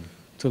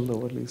 till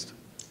now at least.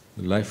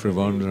 Life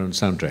revolves around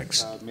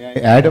soundtracks. May I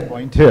add a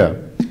point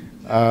here?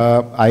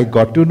 I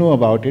got to know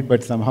about it,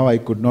 but somehow I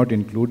could not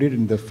include it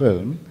in the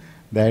film,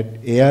 that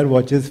AR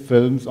watches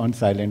films on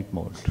silent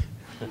mode.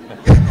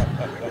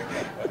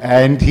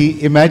 And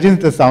he imagines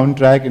the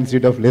soundtrack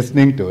instead of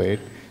listening to it.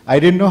 I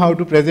didn't know how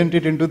to present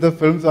it into the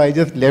film, so I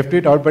just left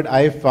it out, but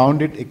I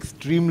found it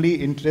extremely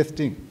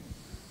interesting.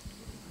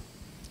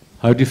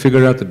 How do you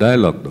figure out the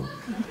dialogue, though?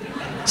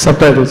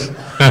 Subtitles. All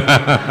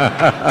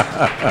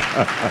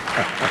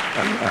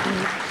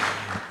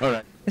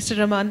right. Mr.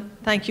 Rahman,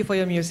 thank you for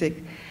your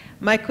music.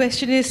 My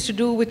question is to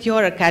do with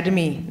your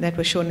academy that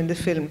was shown in the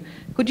film.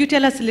 Could you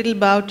tell us a little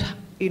about,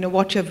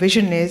 what your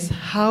vision is?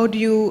 How do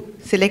you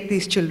select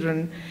these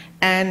children?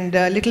 And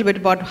a little bit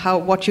about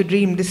what you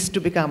dream this to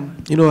become.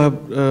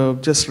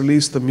 I've just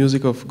released the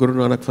music of Guru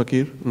Nanak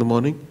Fakir in the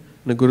morning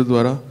in a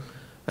Gurudwara,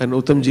 and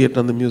Uttamji had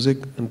done the music,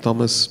 and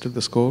Thomas did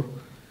the score.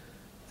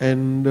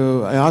 And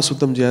I asked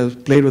Uttamji, I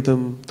played with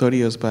him 30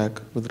 years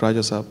back with Raja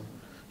Saab.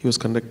 He was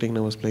conducting and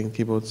I was playing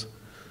keyboards.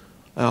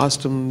 I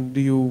asked him,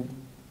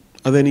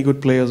 are there any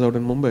good players out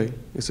in Mumbai?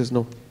 He says,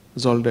 no,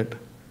 it's all dead.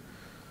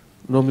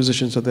 No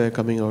musicians are there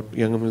coming out,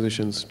 younger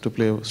musicians, to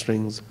play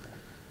strings.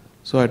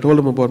 So I told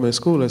him about my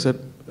school. I said,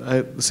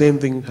 the same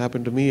thing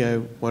happened to me. I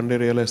one day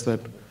realized that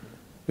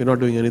we're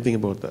not doing anything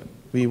about that.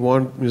 We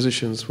want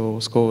musicians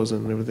for scores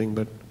and everything,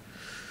 but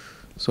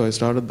so I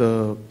started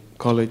the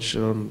college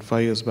around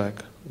 5 years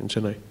back in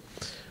Chennai.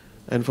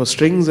 And for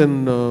strings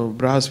and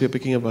brass, we are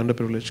picking up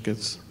underprivileged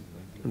kids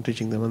and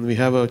teaching them. And we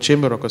have a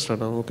chamber orchestra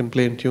now who can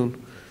play in tune.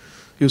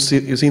 You've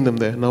seen them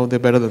there. Now they're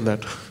better than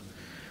that.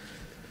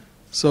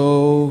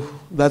 So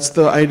that's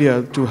the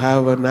idea, to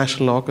have a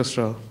national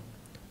orchestra,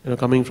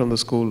 coming from the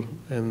school.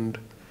 And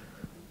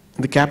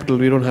in the capital,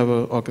 we don't have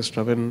an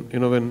orchestra.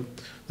 When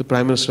the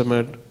Prime Minister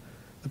met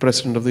the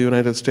President of the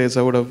United States,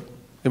 I would have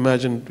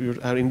imagined we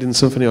would have Indian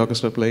Symphony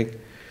Orchestra playing.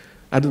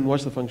 I didn't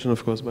watch the function,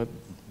 of course, but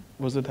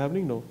was it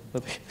happening? No,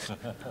 nothing.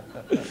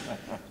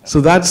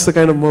 So that's the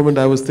kind of moment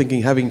I was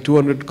thinking, having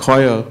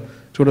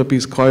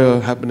 200-piece choir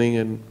happening,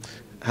 and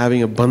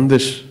having a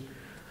bandish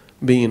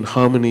being in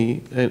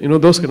harmony, and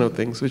those kind of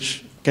things,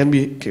 which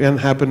can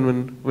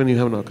happen when you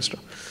have an orchestra.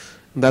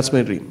 And that's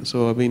my dream.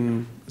 So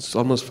it's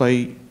almost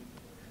 5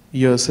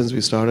 years since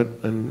we started,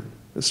 and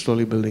it's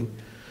slowly building.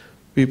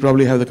 We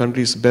probably have the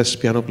country's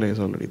best piano players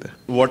already there.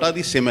 What are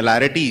the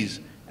similarities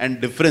and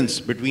difference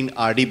between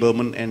R.D.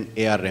 Burman and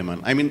A.R.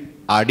 Rahman?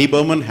 R.D.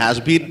 Burman has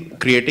been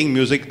creating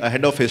music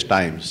ahead of his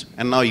times,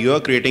 and now you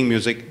are creating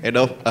music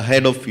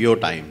ahead of your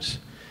times.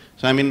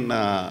 So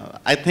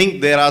I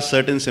think there are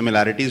certain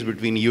similarities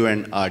between you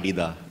and R.D.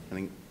 Da. I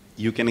think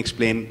you can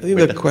explain. I think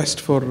the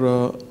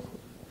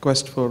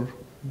quest for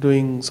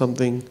doing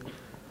something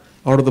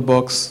out of the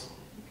box.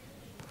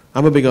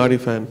 I'm a big R.D.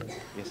 fan.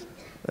 Yes.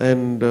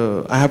 And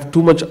I have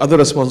too much other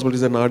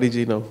responsibilities than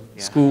RDG now,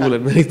 school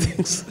and many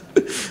things.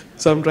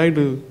 So I'm trying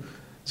to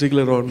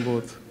jiggle around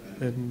both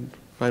and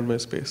find my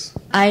space.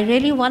 I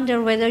really wonder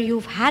whether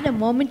you've had a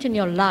moment in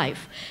your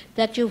life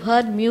that you've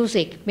heard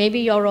music, maybe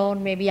your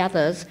own, maybe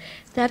others,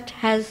 that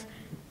has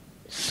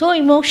so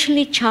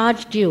emotionally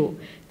charged you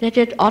that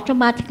it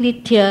automatically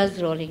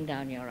tears rolling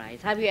down your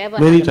eyes. Have you ever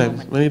had a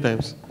moment? Many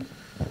times.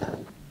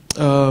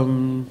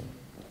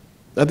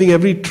 I think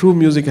every true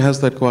music has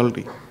that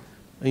quality.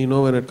 And you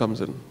know when it comes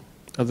in.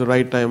 At the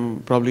right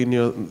time, probably in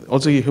your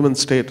human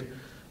state.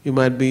 You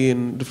might be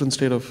in different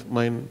state of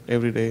mind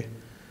every day.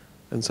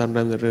 And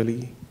sometimes it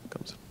really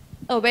comes in.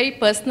 A very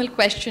personal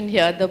question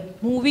here. The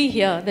movie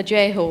here, the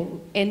Jai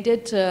Ho,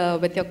 ended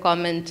with your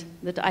comment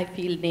that I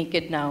feel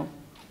naked now.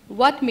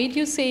 What made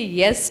you say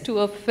yes to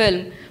a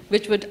film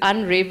which would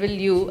unravel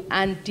you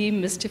and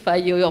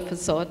demystify you of a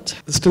sort?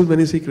 There's still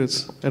many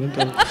secrets. I don't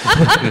tell.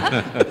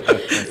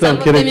 Some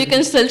of them you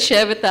can still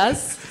share with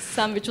us,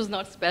 some which was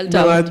not spelled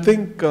out. No, I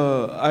think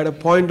at a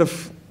point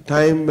of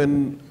time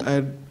when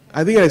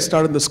I think I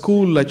started in the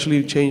school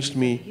actually changed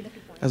me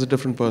as a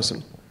different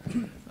person.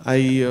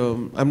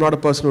 I'm not a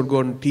person who would go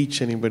and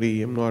teach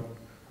anybody.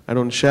 I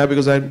don't share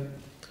because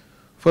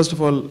first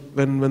of all,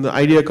 when the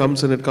idea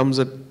comes and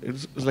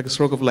it's like a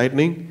stroke of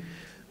lightning,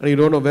 and you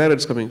don't know where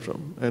it's coming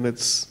from, and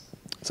it's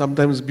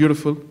sometimes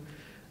beautiful,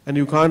 and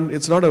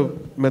it's not a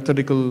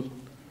methodical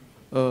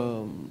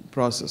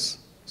process.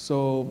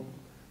 So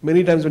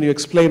many times when you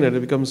explain it,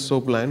 it becomes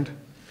so bland,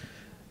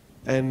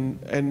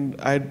 and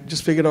I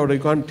just figured out I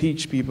can't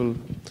teach people,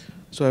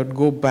 so I'd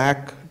go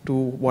back to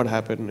what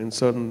happened in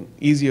certain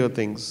easier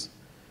things,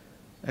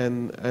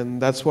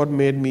 and that's what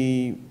made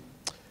me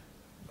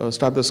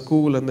start the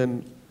school. And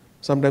then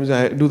sometimes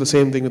I do the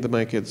same thing with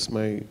my kids,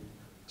 my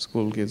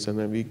school kids, and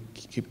then we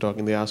keep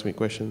talking. They ask me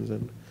questions,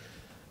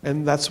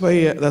 and that's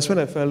when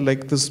I felt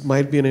like this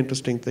might be an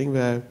interesting thing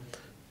where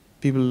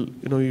people,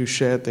 you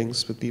share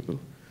things with people,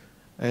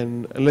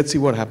 and let's see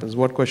what happens,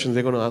 what questions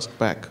they're going to ask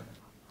back.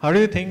 How do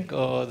you think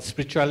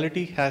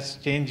spirituality has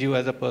changed you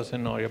as a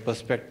person, or your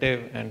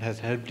perspective, and has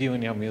helped you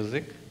in your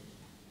music?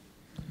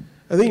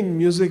 I think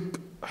music,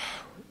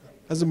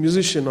 as a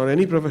musician or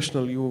any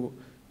professional, you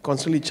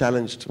constantly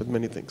challenged with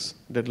many things,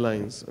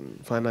 deadlines and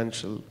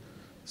financial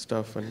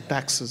stuff and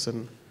taxes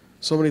and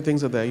so many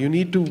things are there. You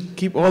need to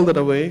keep all that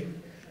away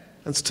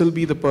and still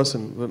be the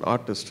person, an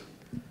artist,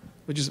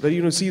 which is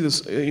very, see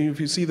this, if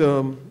you see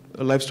the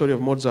life story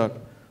of Mozart,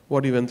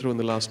 what he went through in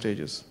the last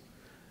stages.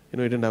 He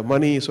didn't have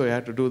money, so he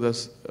had to do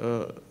this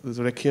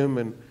requiem,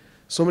 and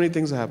so many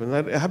things happen.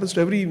 That happens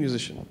to every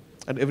musician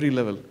at every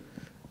level.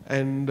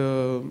 And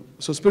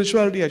so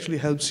spirituality actually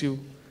helps you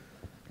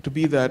to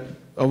be that,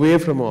 away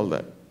from all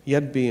that,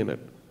 yet be in it.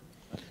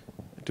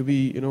 To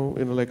be,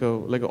 like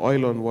a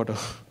oil on water.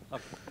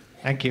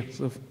 Thank you.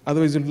 So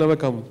otherwise you'll never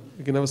come,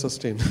 you can never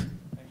sustain.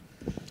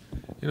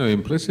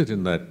 Implicit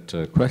in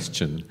that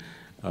question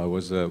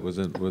was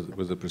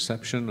a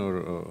perception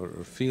or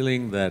a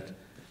feeling that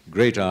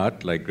great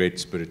art, like great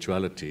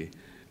spirituality,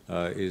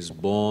 is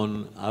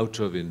born out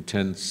of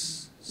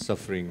intense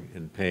suffering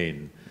and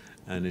pain.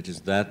 And it is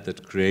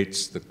that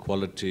creates the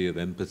quality of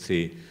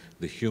empathy,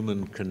 the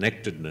human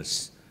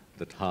connectedness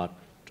that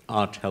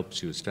art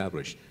helps you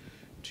establish.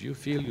 Do you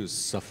feel you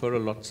suffer a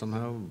lot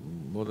somehow,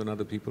 more than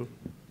other people?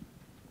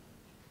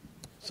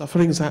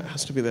 Suffering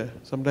has to be there.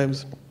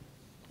 Sometimes,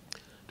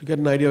 to get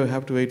an idea, you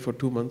have to wait for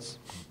 2 months.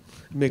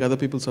 Make other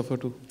people suffer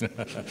too.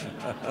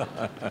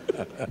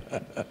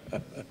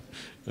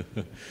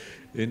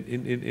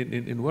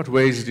 In what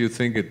ways do you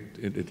think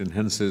it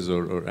enhances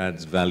or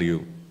adds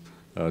value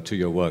to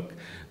your work?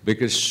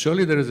 Because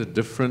surely there is a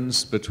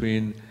difference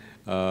between,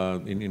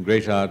 in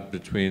great art,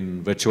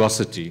 between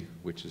virtuosity,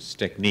 which is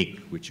technique,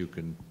 which you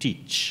can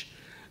teach,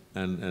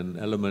 and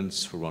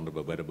elements, for want of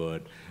a better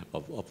word,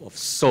 of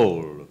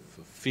soul, of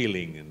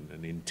feeling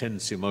and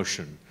intense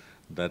emotion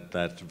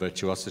that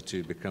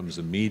virtuosity becomes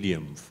a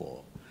medium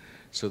for.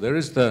 So there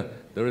is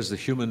the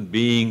human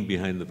being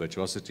behind the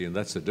virtuosity, and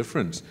that's the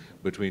difference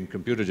between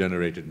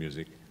computer-generated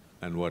music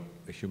and what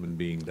a human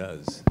being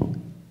does.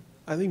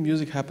 I think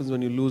music happens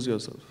when you lose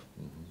yourself.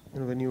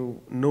 When you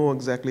know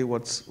exactly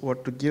what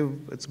to give,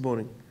 it's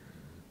boring.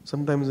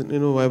 Sometimes,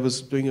 I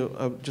was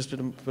I just did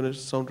a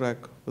finished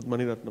soundtrack with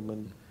Maniratnam,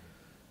 and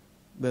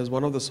there's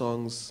one of the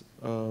songs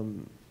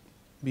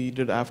we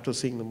did after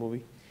seeing the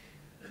movie,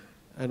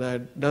 and I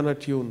had done a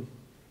tune,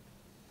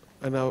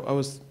 and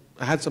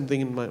I had something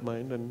in my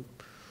mind, and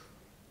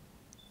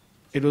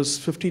it was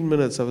 15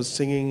 minutes. I was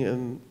singing,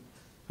 and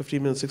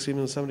 15 minutes, 16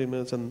 minutes, 17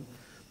 minutes, and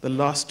the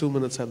last 2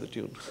 minutes had the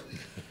tune.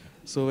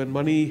 So when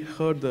Mani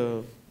heard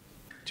the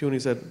tune, he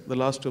said, the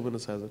last 2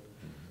 minutes has it.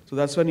 So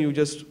that's when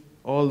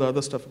all the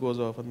other stuff goes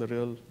off, and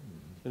when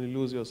you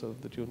lose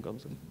yourself, the tune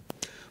comes in.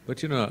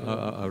 But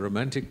a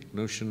romantic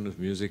notion of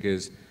music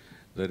is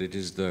that it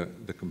is the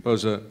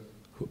composer,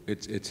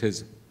 it's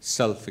his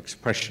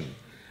self-expression.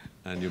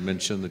 And you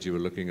mentioned that you were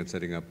looking at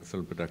setting up a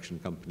film production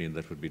company and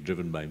that would be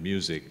driven by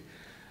music.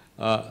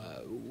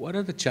 What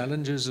are the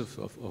challenges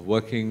of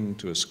working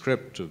to a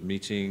script, of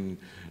meeting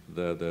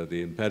the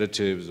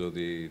imperatives or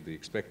the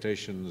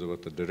expectations of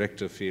what the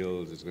director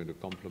feels is going to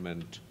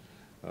complement?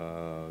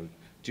 Do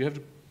you have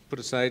to put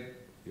aside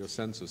your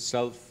sense of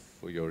self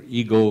or your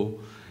ego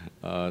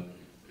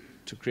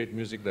to create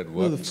music that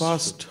works?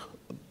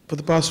 For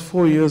the past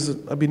 4 years,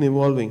 I've been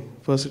evolving.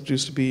 First, it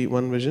used to be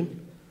one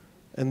vision,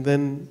 and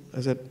then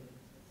I said,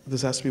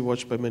 this has to be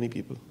watched by many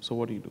people, so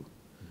what do you do?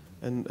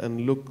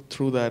 And look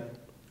through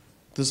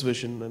this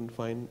vision and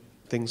find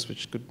things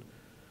which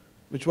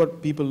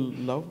what people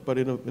love, but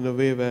in a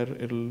way where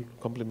it'll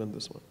complement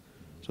this one.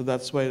 So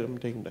that's why I'm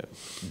taking time.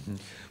 Mm-hmm.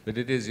 But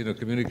it is,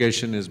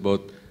 communication is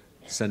both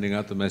sending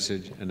out the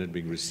message and it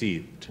being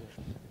received.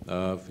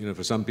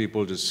 For some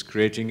people, just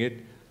creating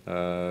it,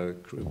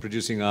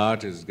 producing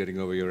art is getting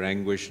over your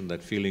anguish and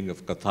that feeling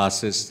of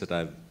catharsis that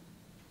I've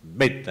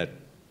made that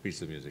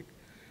piece of music.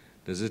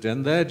 Does it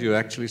end there? Do you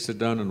actually sit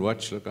down and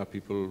watch? Look, are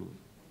people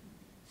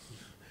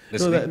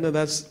listening?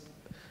 No,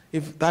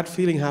 if that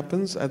feeling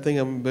happens, I think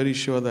I'm very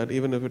sure that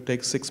even if it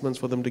takes 6 months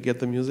for them to get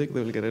the music,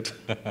 they will get it.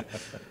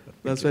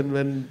 That's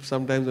when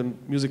sometimes when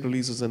music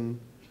releases and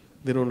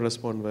they don't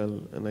respond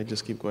well, and I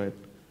just keep quiet.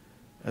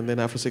 And then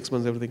after 6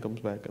 months, everything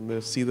comes back, and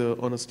they see the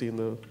honesty in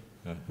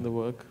the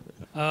work.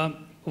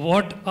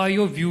 What are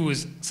your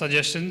views,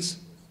 suggestions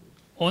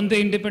on the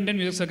independent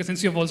music circuit,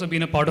 since you've also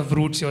been a part of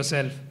Roots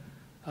yourself?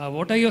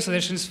 What are your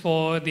suggestions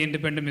for the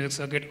independent music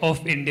circuit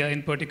of India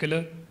in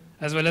particular,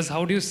 as well as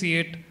how do you see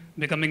it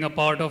becoming a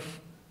part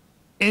of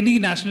any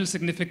national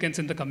significance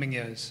in the coming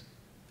years?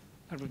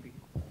 That would be.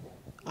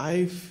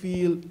 I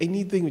feel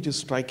anything which is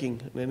striking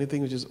and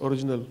anything which is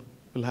original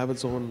will have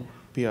its own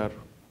PR.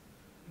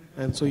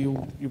 And so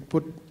you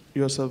put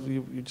yourself,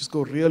 you just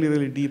go really,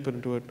 really deep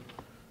into it.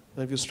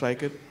 And if you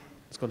strike it,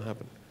 it's going to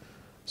happen.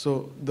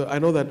 So I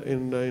know that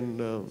in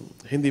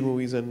Hindi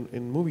movies and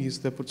in movies,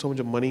 they put so much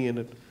of money in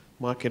it,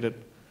 market it.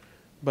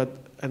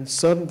 And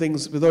certain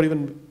things, without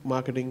even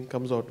marketing,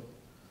 comes out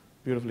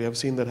beautifully. I've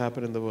seen that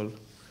happen in the world.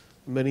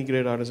 Many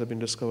great artists have been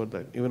discovered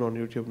that, even on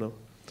YouTube now.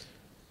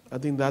 I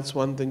think that's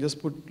one thing. Just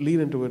lean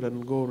into it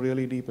and go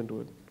really deep into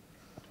it.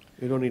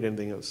 You don't need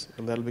anything else,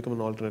 and that'll become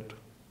an alternate.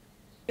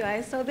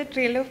 I saw the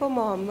trailer for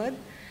Mohammed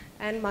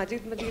and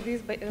Majid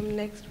Majidi's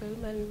next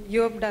film, and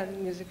you have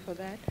done music for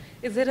that.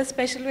 Is there a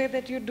special way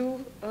that you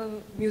do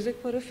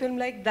music for a film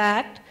like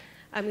that?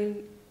 I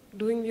mean,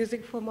 doing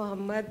music for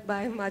Mohammed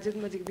by Majid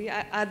Majidi.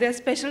 Are there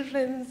special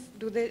films?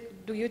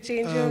 Do you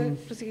change your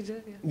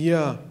procedure?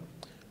 Yeah,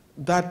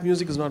 that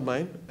music is not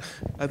mine.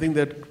 I think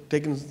they're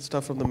taking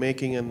stuff from the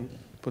making and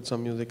put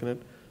some music in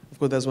it. Of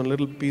course, there's one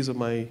little piece of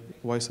my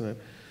voice in it.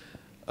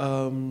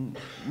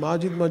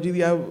 Majid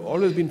Majidi, I've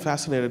always been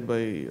fascinated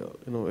by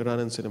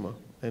Iranian cinema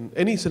and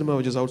any cinema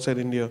which is outside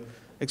India,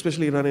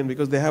 especially Iranian,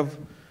 because they have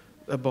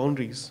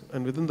boundaries,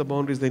 and within the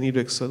boundaries they need to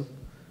excel,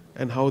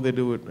 and how they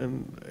do it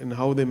and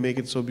how they make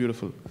it so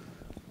beautiful.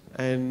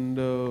 And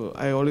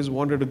I always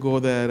wanted to go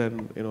there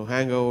and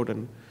hang out,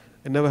 and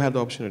I never had the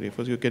opportunity.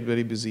 First, you get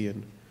very busy,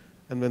 and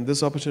when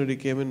this opportunity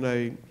came in,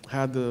 I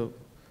had a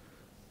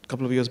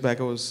couple of years back.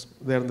 I was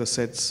there on the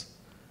sets,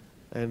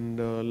 and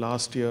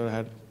last year I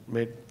had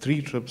made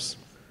 3 trips,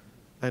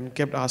 and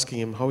kept asking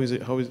him how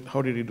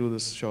did he do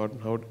this shot?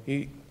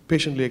 He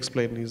patiently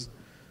explained. He's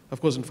of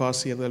course in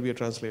Farsi, and there'll be a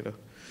translator.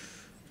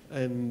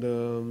 And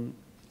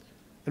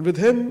with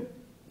him,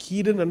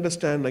 he didn't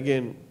understand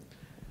again.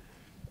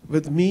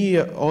 With me,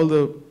 all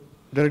the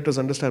directors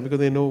understand because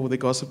they know, they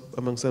gossip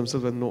amongst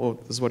themselves and know, oh,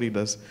 this is what he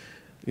does.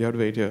 You have to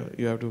wait here.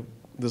 You have to.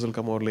 This will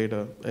come out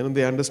later. And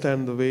they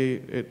understand the way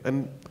it.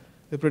 And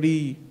they're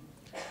pretty.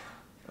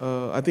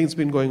 I think it's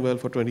been going well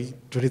for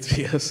 23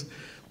 years.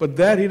 But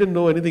there, he didn't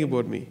know anything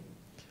about me.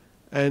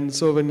 And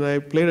so when I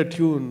played a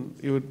tune,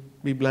 he would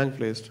be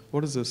blank-faced.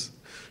 What is this?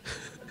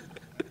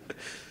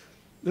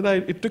 Then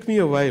it took me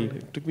a while.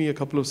 It took me a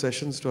couple of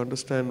sessions to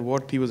understand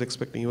what he was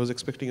expecting. He was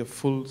expecting a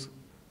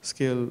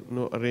full-scale,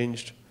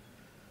 arranged,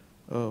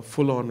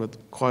 full-on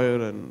with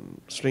choir and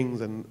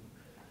strings. And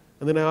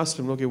then I asked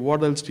him, okay,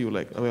 what else do you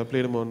like? I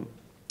played him on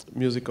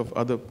music of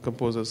other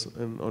composers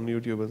and on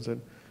YouTube and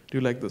said, do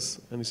you like this?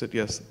 And he said,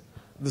 yes.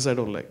 This I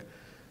don't like.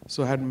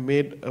 So I had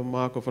made a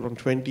mark of around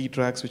 20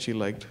 tracks which he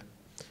liked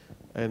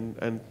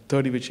and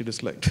 30 which he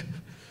disliked.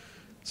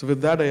 So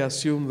with that, I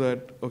assumed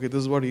that, okay, this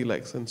is what he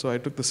likes. And so I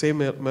took the same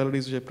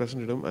melodies which I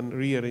presented him and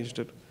rearranged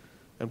it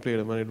and played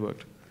them, and it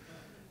worked.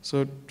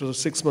 So it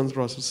was a 6-month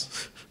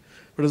process.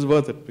 But it's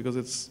worth it because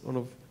it's one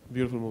of the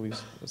beautiful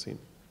movies I've seen.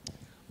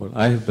 Well,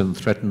 I have been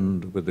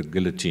threatened with the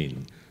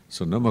guillotine,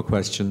 so no more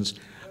questions.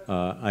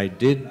 I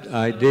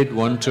did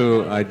want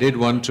to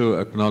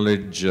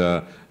acknowledge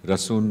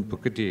Rasoon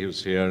Pukiti,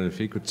 who's here, and if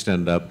he could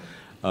stand up.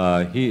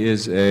 He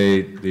is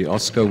the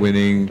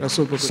Oscar-winning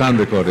sound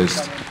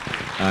recordist,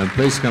 and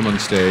please come on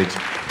stage.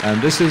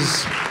 And this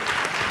is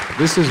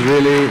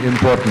really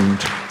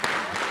important.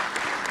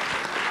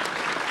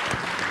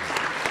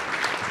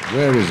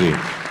 Where is he?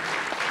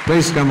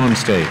 Please come on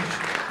stage.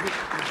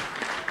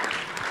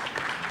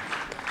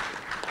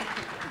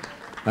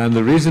 And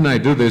the reason I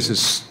do this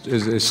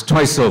is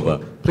twice over.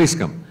 Please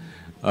come.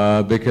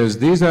 Because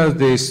these are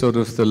the sort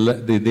of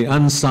the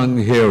unsung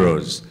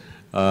heroes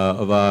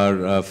of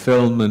our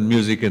film and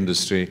music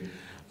industry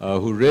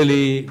who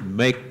really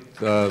make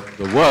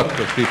the work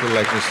of people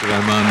like Mr.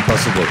 Rahman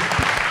possible.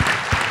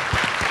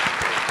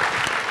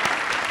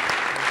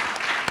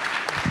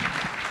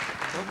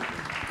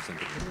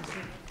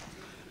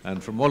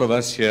 And from all of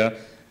us here,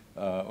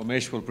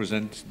 Umesh will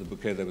present the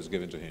bouquet that was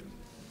given to him.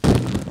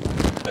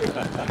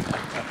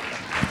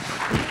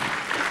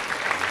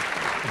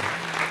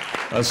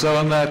 So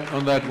on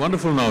that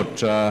wonderful note,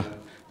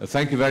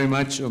 thank you very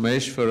much,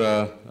 Umesh, for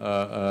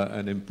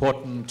an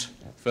important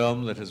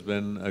film that has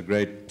been a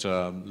great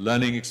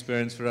learning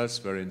experience for us,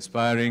 very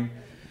inspiring.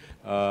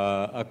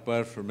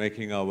 Akbar for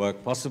making our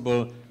work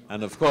possible,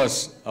 and of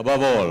course,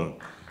 above all,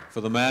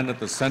 for the man at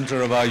the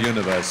center of our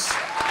universe,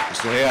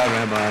 Mr. A.R.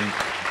 Rahman,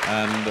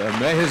 and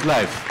may his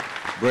life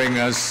bring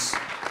us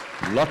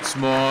lots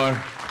more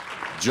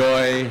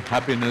joy,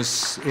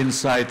 happiness,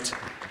 insight,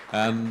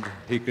 and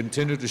he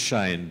continue to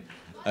shine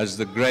as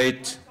the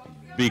great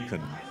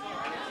beacon.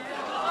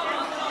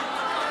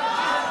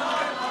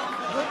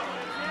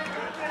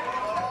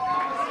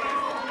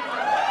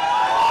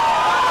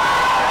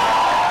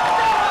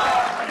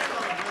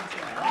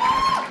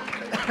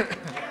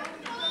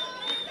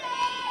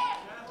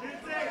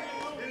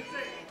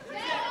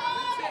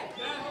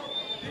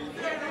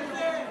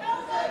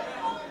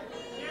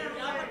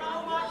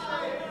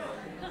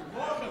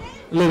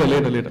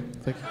 Later.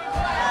 Thank you.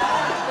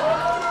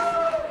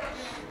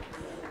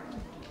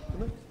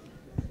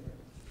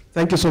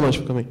 Thank you so much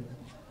for coming.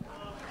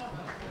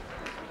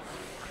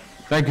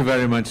 Thank you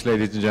very much,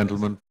 ladies and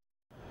gentlemen.